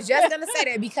 I was just going to say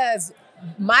that because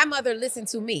my mother listened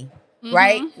to me,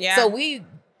 right? Yeah. So we,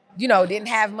 you know, didn't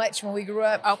have much when we grew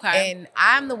up. Okay. And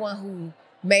I'm the one who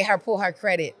made her pull her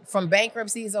credit from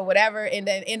bankruptcies or whatever, and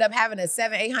then end up having a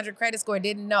 700-800 credit score.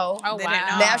 Didn't know. Oh,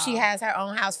 wow. Now she has her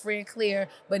own house free and clear,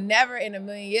 but never in a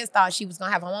million years thought she was going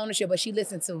to have home ownership, but she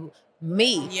listened to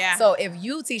me. Yeah. So if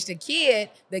you teach the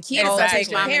kid is going to teach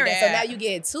the parent. So now you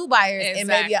get two buyers and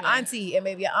maybe an auntie and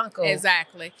maybe an uncle.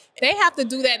 Exactly. They have to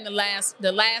do that in the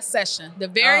last session. The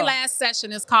very last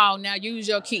session is called Now Use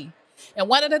Your Key. And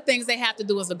one of the things they have to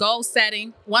do is the goal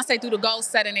setting. Once they do the goal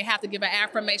setting, they have to give an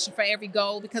affirmation for every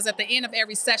goal, because at the end of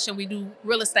every session, we do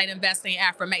real estate investing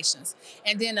affirmations.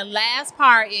 And then the last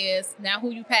part is, now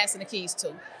who you passing the keys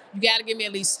to? You got to give me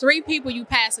at least 3 people you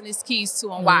passing these keys to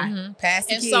and why. Pass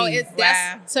the and keys. so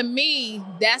that's, to me,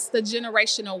 that's the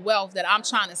generational wealth that I'm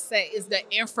trying to say is the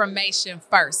information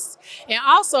first. And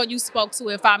also you spoke to,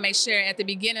 if I may share at the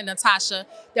beginning, Natasha,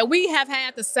 that we have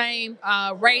had the same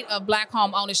rate of Black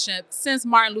home ownership since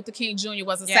Martin Luther King Jr.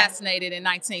 was assassinated in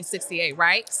 1968,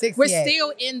 right? 68. We're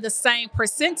still in the same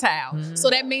percentile. So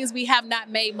that means we have not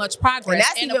made much progress. And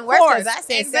that's even worse, because I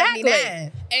said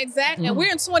 79. Exactly. And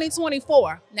we're in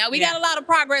 2024. Now, we got a lot of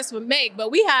progress to make, but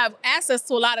we have access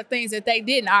to a lot of things that they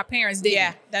didn't, our parents didn't.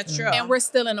 Yeah, that's true. And we're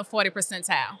still in the 40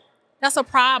 percentile. That's a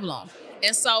problem.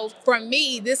 And so for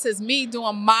me, this is me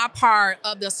doing my part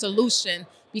of the solution,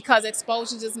 because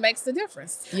exposure just makes the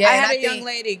difference. Yeah, I had a young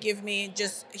lady give me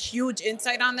just huge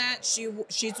insight on that.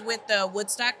 She's with the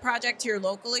Woodstock Project here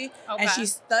locally, and she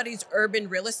studies urban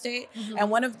real estate. And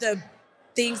one of the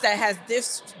things that has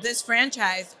this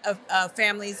franchise of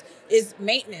families is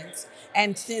maintenance.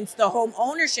 And since the home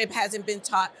ownership hasn't been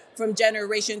taught from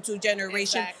generation to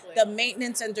generation, the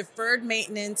maintenance and deferred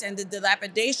maintenance and the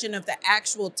dilapidation of the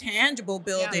actual tangible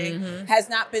building has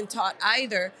not been taught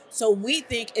either. So we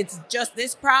think it's just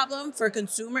this problem for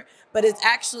consumer, but it's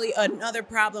actually another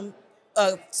problem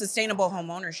of sustainable home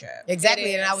ownership.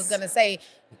 Exactly. And I was going to say,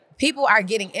 people are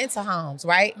getting into homes,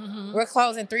 right? We're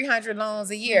closing 300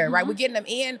 loans a year, right? We're getting them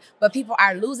in, but people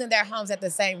are losing their homes at the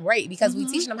same rate, because we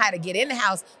teaching them how to get in the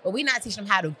house, but we're not teaching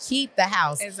them how to keep the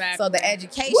house. Exactly. So the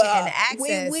education and the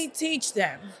access. We teach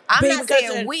them. I'm not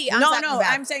saying we.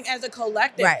 I'm saying as a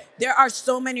collective. Right. There are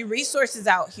so many resources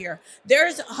out here.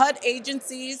 There's HUD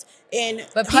agencies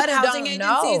but HUD people housing don't agencies,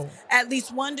 know. at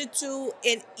least 1 to 2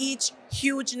 in each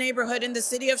huge neighborhood in the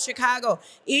city of Chicago.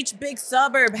 Each big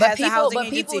suburb has a housing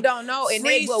agency. But people don't know, and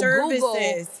Free they will services. Google.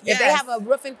 If they have a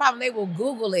roofing problem, they will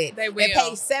Google it. They will. And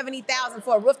pay $70,000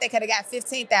 for a roof. They could have got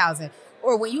 $15,000.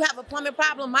 Or when you have a plumbing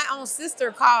problem, my own sister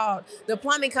called the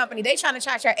plumbing company. They trying to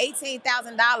charge her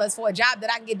 $18,000 for a job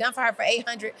that I can get done for her for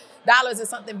 $800 or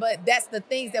something. But that's the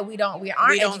things that we aren't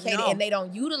educated know. and they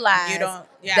don't utilize.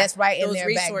 That's right in their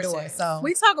resources. back door. So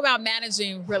we talk about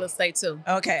managing real estate too.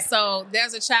 Okay. So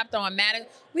there's a chapter on manage.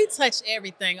 We touch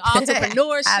everything: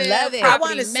 entrepreneurship, I love it. I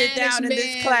want to sit down in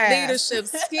this class. Leadership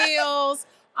skills.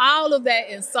 All of that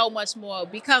and so much more,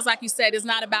 because like you said, it's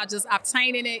not about just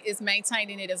obtaining it, it's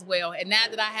maintaining it as well. And now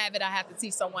that I have it, I have to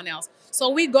teach someone else. So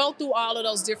we go through all of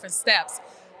those different steps.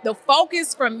 The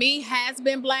focus for me has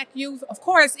been Black youth. Of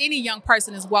course, any young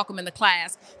person is welcome in the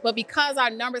class, but because our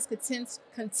numbers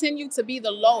continue to be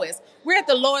the lowest, we're at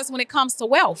the lowest when it comes to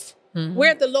wealth.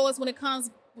 We're at the lowest when it comes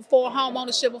before home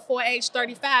ownership before age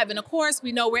 35. And of course,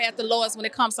 we know we're at the lowest when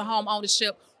it comes to home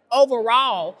ownership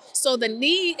overall. So the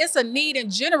need, it's a need in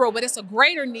general, but it's a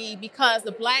greater need because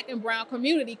the Black and brown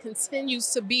community continues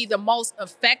to be the most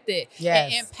affected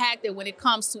and impacted when it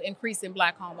comes to increasing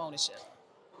Black home ownership.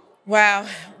 Wow,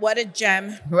 what a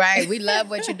gem. Right. We love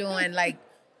what you're doing. Like,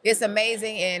 it's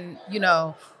amazing. And, you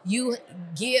know, you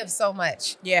give so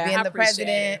much. Yeah. Being the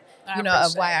president,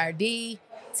 of YRD,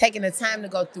 taking the time to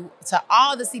go through to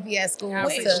all the CPS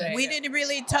schools. We didn't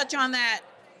really touch on that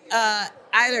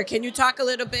either. Can you talk a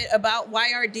little bit about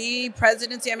YRD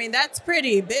presidency? I mean, that's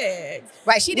pretty big.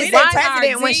 Right. She didn't say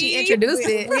president when she introduced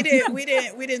it.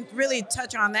 We didn't really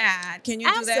touch on that. Can you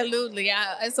do that? Absolutely.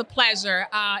 It's a pleasure.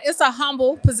 It's a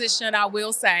humble position, I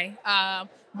will say.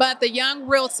 But the Young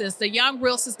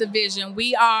Realtors Division,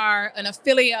 we are an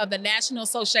affiliate of the National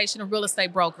Association of Real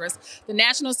Estate Brokers. The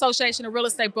National Association of Real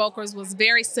Estate Brokers was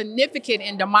very significant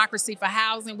in democracy for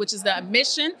housing, which is the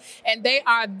mission, and they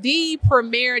are the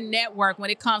premier network when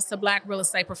it comes to Black real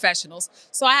estate professionals.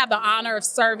 So I have the honor of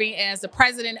serving as the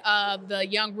president of the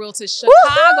Young Realtors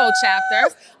Chicago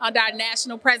chapter under our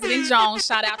national president, Jones.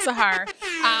 Shout out to her.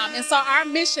 And so our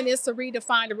mission is to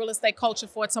redefine the real estate culture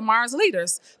for tomorrow's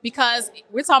leaders, because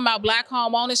we're talking about Black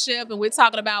home ownership and we're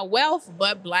talking about wealth,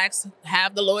 but Blacks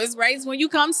have the lowest rates when you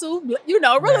come to,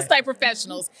 real estate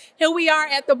professionals. Here we are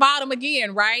at the bottom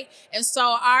again, right? And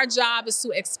so our job is to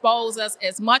expose us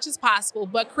as much as possible,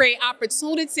 but create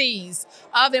opportunities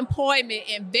of employment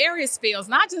in various fields,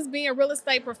 not just being real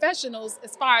estate professionals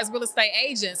as far as real estate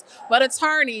agents, but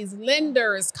attorneys,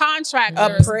 lenders,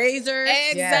 contractors, appraisers.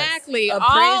 Exactly. Yes.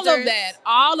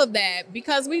 All of that,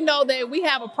 because we know that we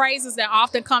have appraisers that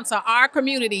often come to our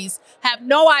communities, have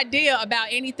no idea about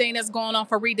anything that's going on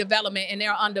for redevelopment, and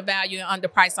they're undervalued and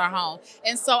underpriced our home.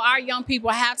 And so our young people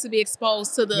have to be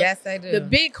exposed to the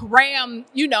big ram,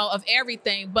 of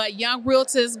everything. But Young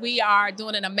Realtors, we are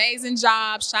doing an amazing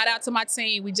job. Shout out to my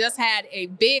team. We just had a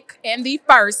big and the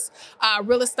first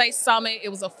real estate summit. It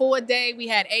was a full day. We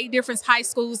had 8 different high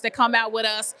schools that come out with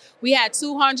us. We had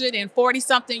 240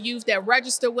 something youth that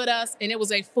registered with us, and it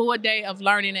was a full day of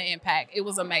learning and impact. It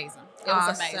was amazing. It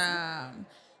was amazing.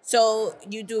 So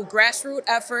you do grassroots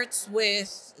efforts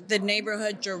with the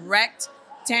neighborhood, direct,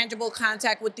 tangible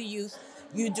contact with the youth.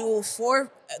 You do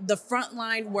for the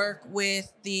frontline work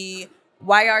with the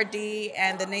YRD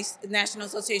and the National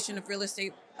Association of Real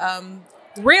Estate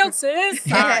Realtors.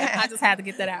 Sorry, I just had to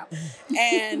get that out.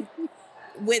 And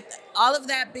with all of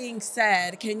that being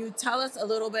said, can you tell us a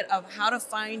little bit of how to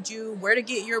find you, where to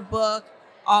get your book,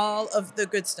 all of the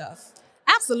good stuff?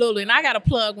 Absolutely. And I got to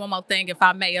plug one more thing, if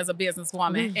I may, as a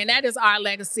businesswoman. And that is our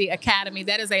Legacy Academy.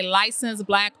 That is a licensed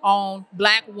Black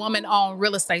woman-owned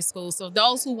real estate school. So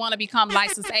those who want to become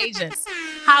licensed agents,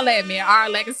 holla at me at Our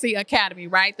Legacy Academy,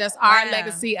 right? That's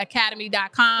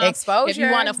ourlegacyacademy.com. Exposure. If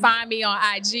you want to find me on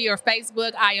IG or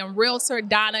Facebook, I am Realtor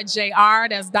Donna Jr.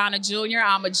 That's Donna Jr.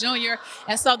 I'm a junior.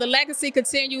 And so the legacy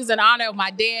continues in honor of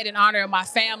my dad, in honor of my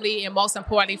family, and most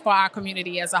importantly for our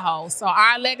community as a whole. So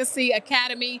Our Legacy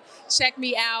Academy, check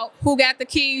me out. Who Got the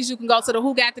Keys? You can go to the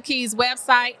Who Got the Keys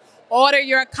website, order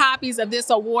your copies of this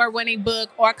award-winning book,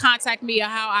 or contact me on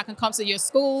how I can come to your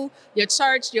school, your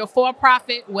church, your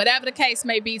for-profit, whatever the case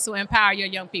may be, to empower your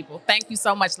young people. Thank you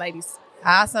so much, ladies.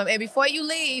 Awesome. And before you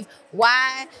leave,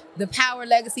 why the Power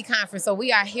Legacy Conference? So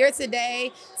we are here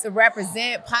today to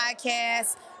represent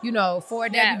podcasts, for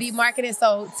WD Marketing.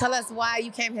 So tell us why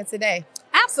you came here today.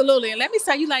 Absolutely. And let me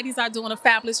say, you ladies are doing a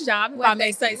fabulous job, if I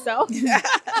may say so.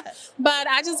 But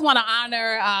I just want to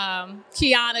honor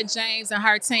Kiana James and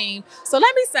her team. So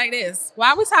let me say this.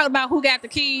 While we're talking about who got the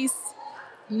keys,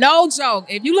 no joke.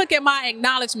 If you look at my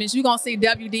acknowledgments, you're going to see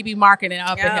WDB Marketing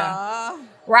up in here.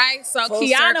 Right? So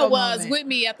Kiana was with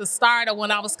me at the start of when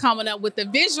I was coming up with the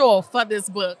visual for this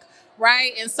book.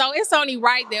 Right? And so it's only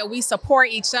right that we support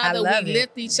each other. We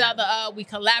lift each other up. We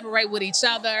collaborate with each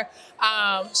other.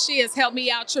 She has helped me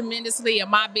out tremendously in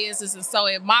my business. And so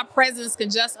if my presence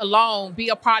can just alone be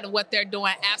a part of what they're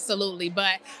doing, absolutely.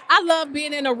 But I love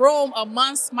being in a room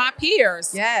amongst my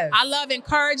peers. Yes. I love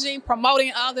encouraging,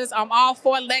 promoting others. I'm all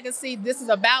for legacy. This is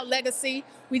about legacy.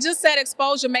 We just said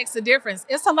exposure makes a difference.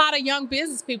 It's a lot of young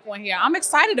business people in here. I'm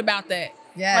excited about that.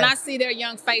 Yes. When I see their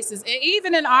young faces. And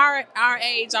even in our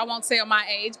age, I won't tell my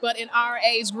age, but in our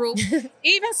age group,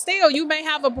 even still, you may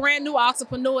have a brand new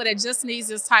entrepreneur that just needs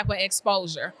this type of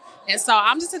exposure. And so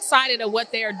I'm just excited at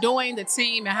what they're doing, the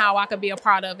team, and how I could be a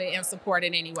part of it and support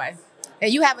it anyway.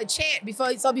 And you have a chant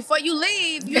before you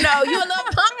leave, you're a little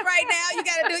pumped right now. You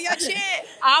got to do your chant.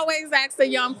 I always ask the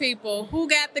young people, who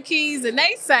got the keys? And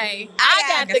they say, I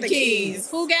got the keys.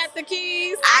 Who got the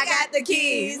keys? I got the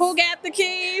keys. Who got the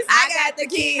keys? I got the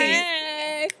keys.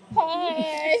 Hey.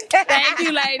 Thank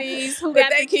you, ladies. Who got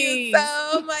the keys?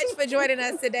 Thank you so much for joining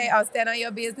us today on Stand on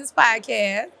Your Business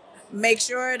podcast. Make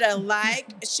sure to like,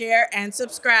 share, and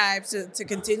subscribe to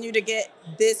continue to get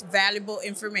this valuable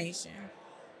information.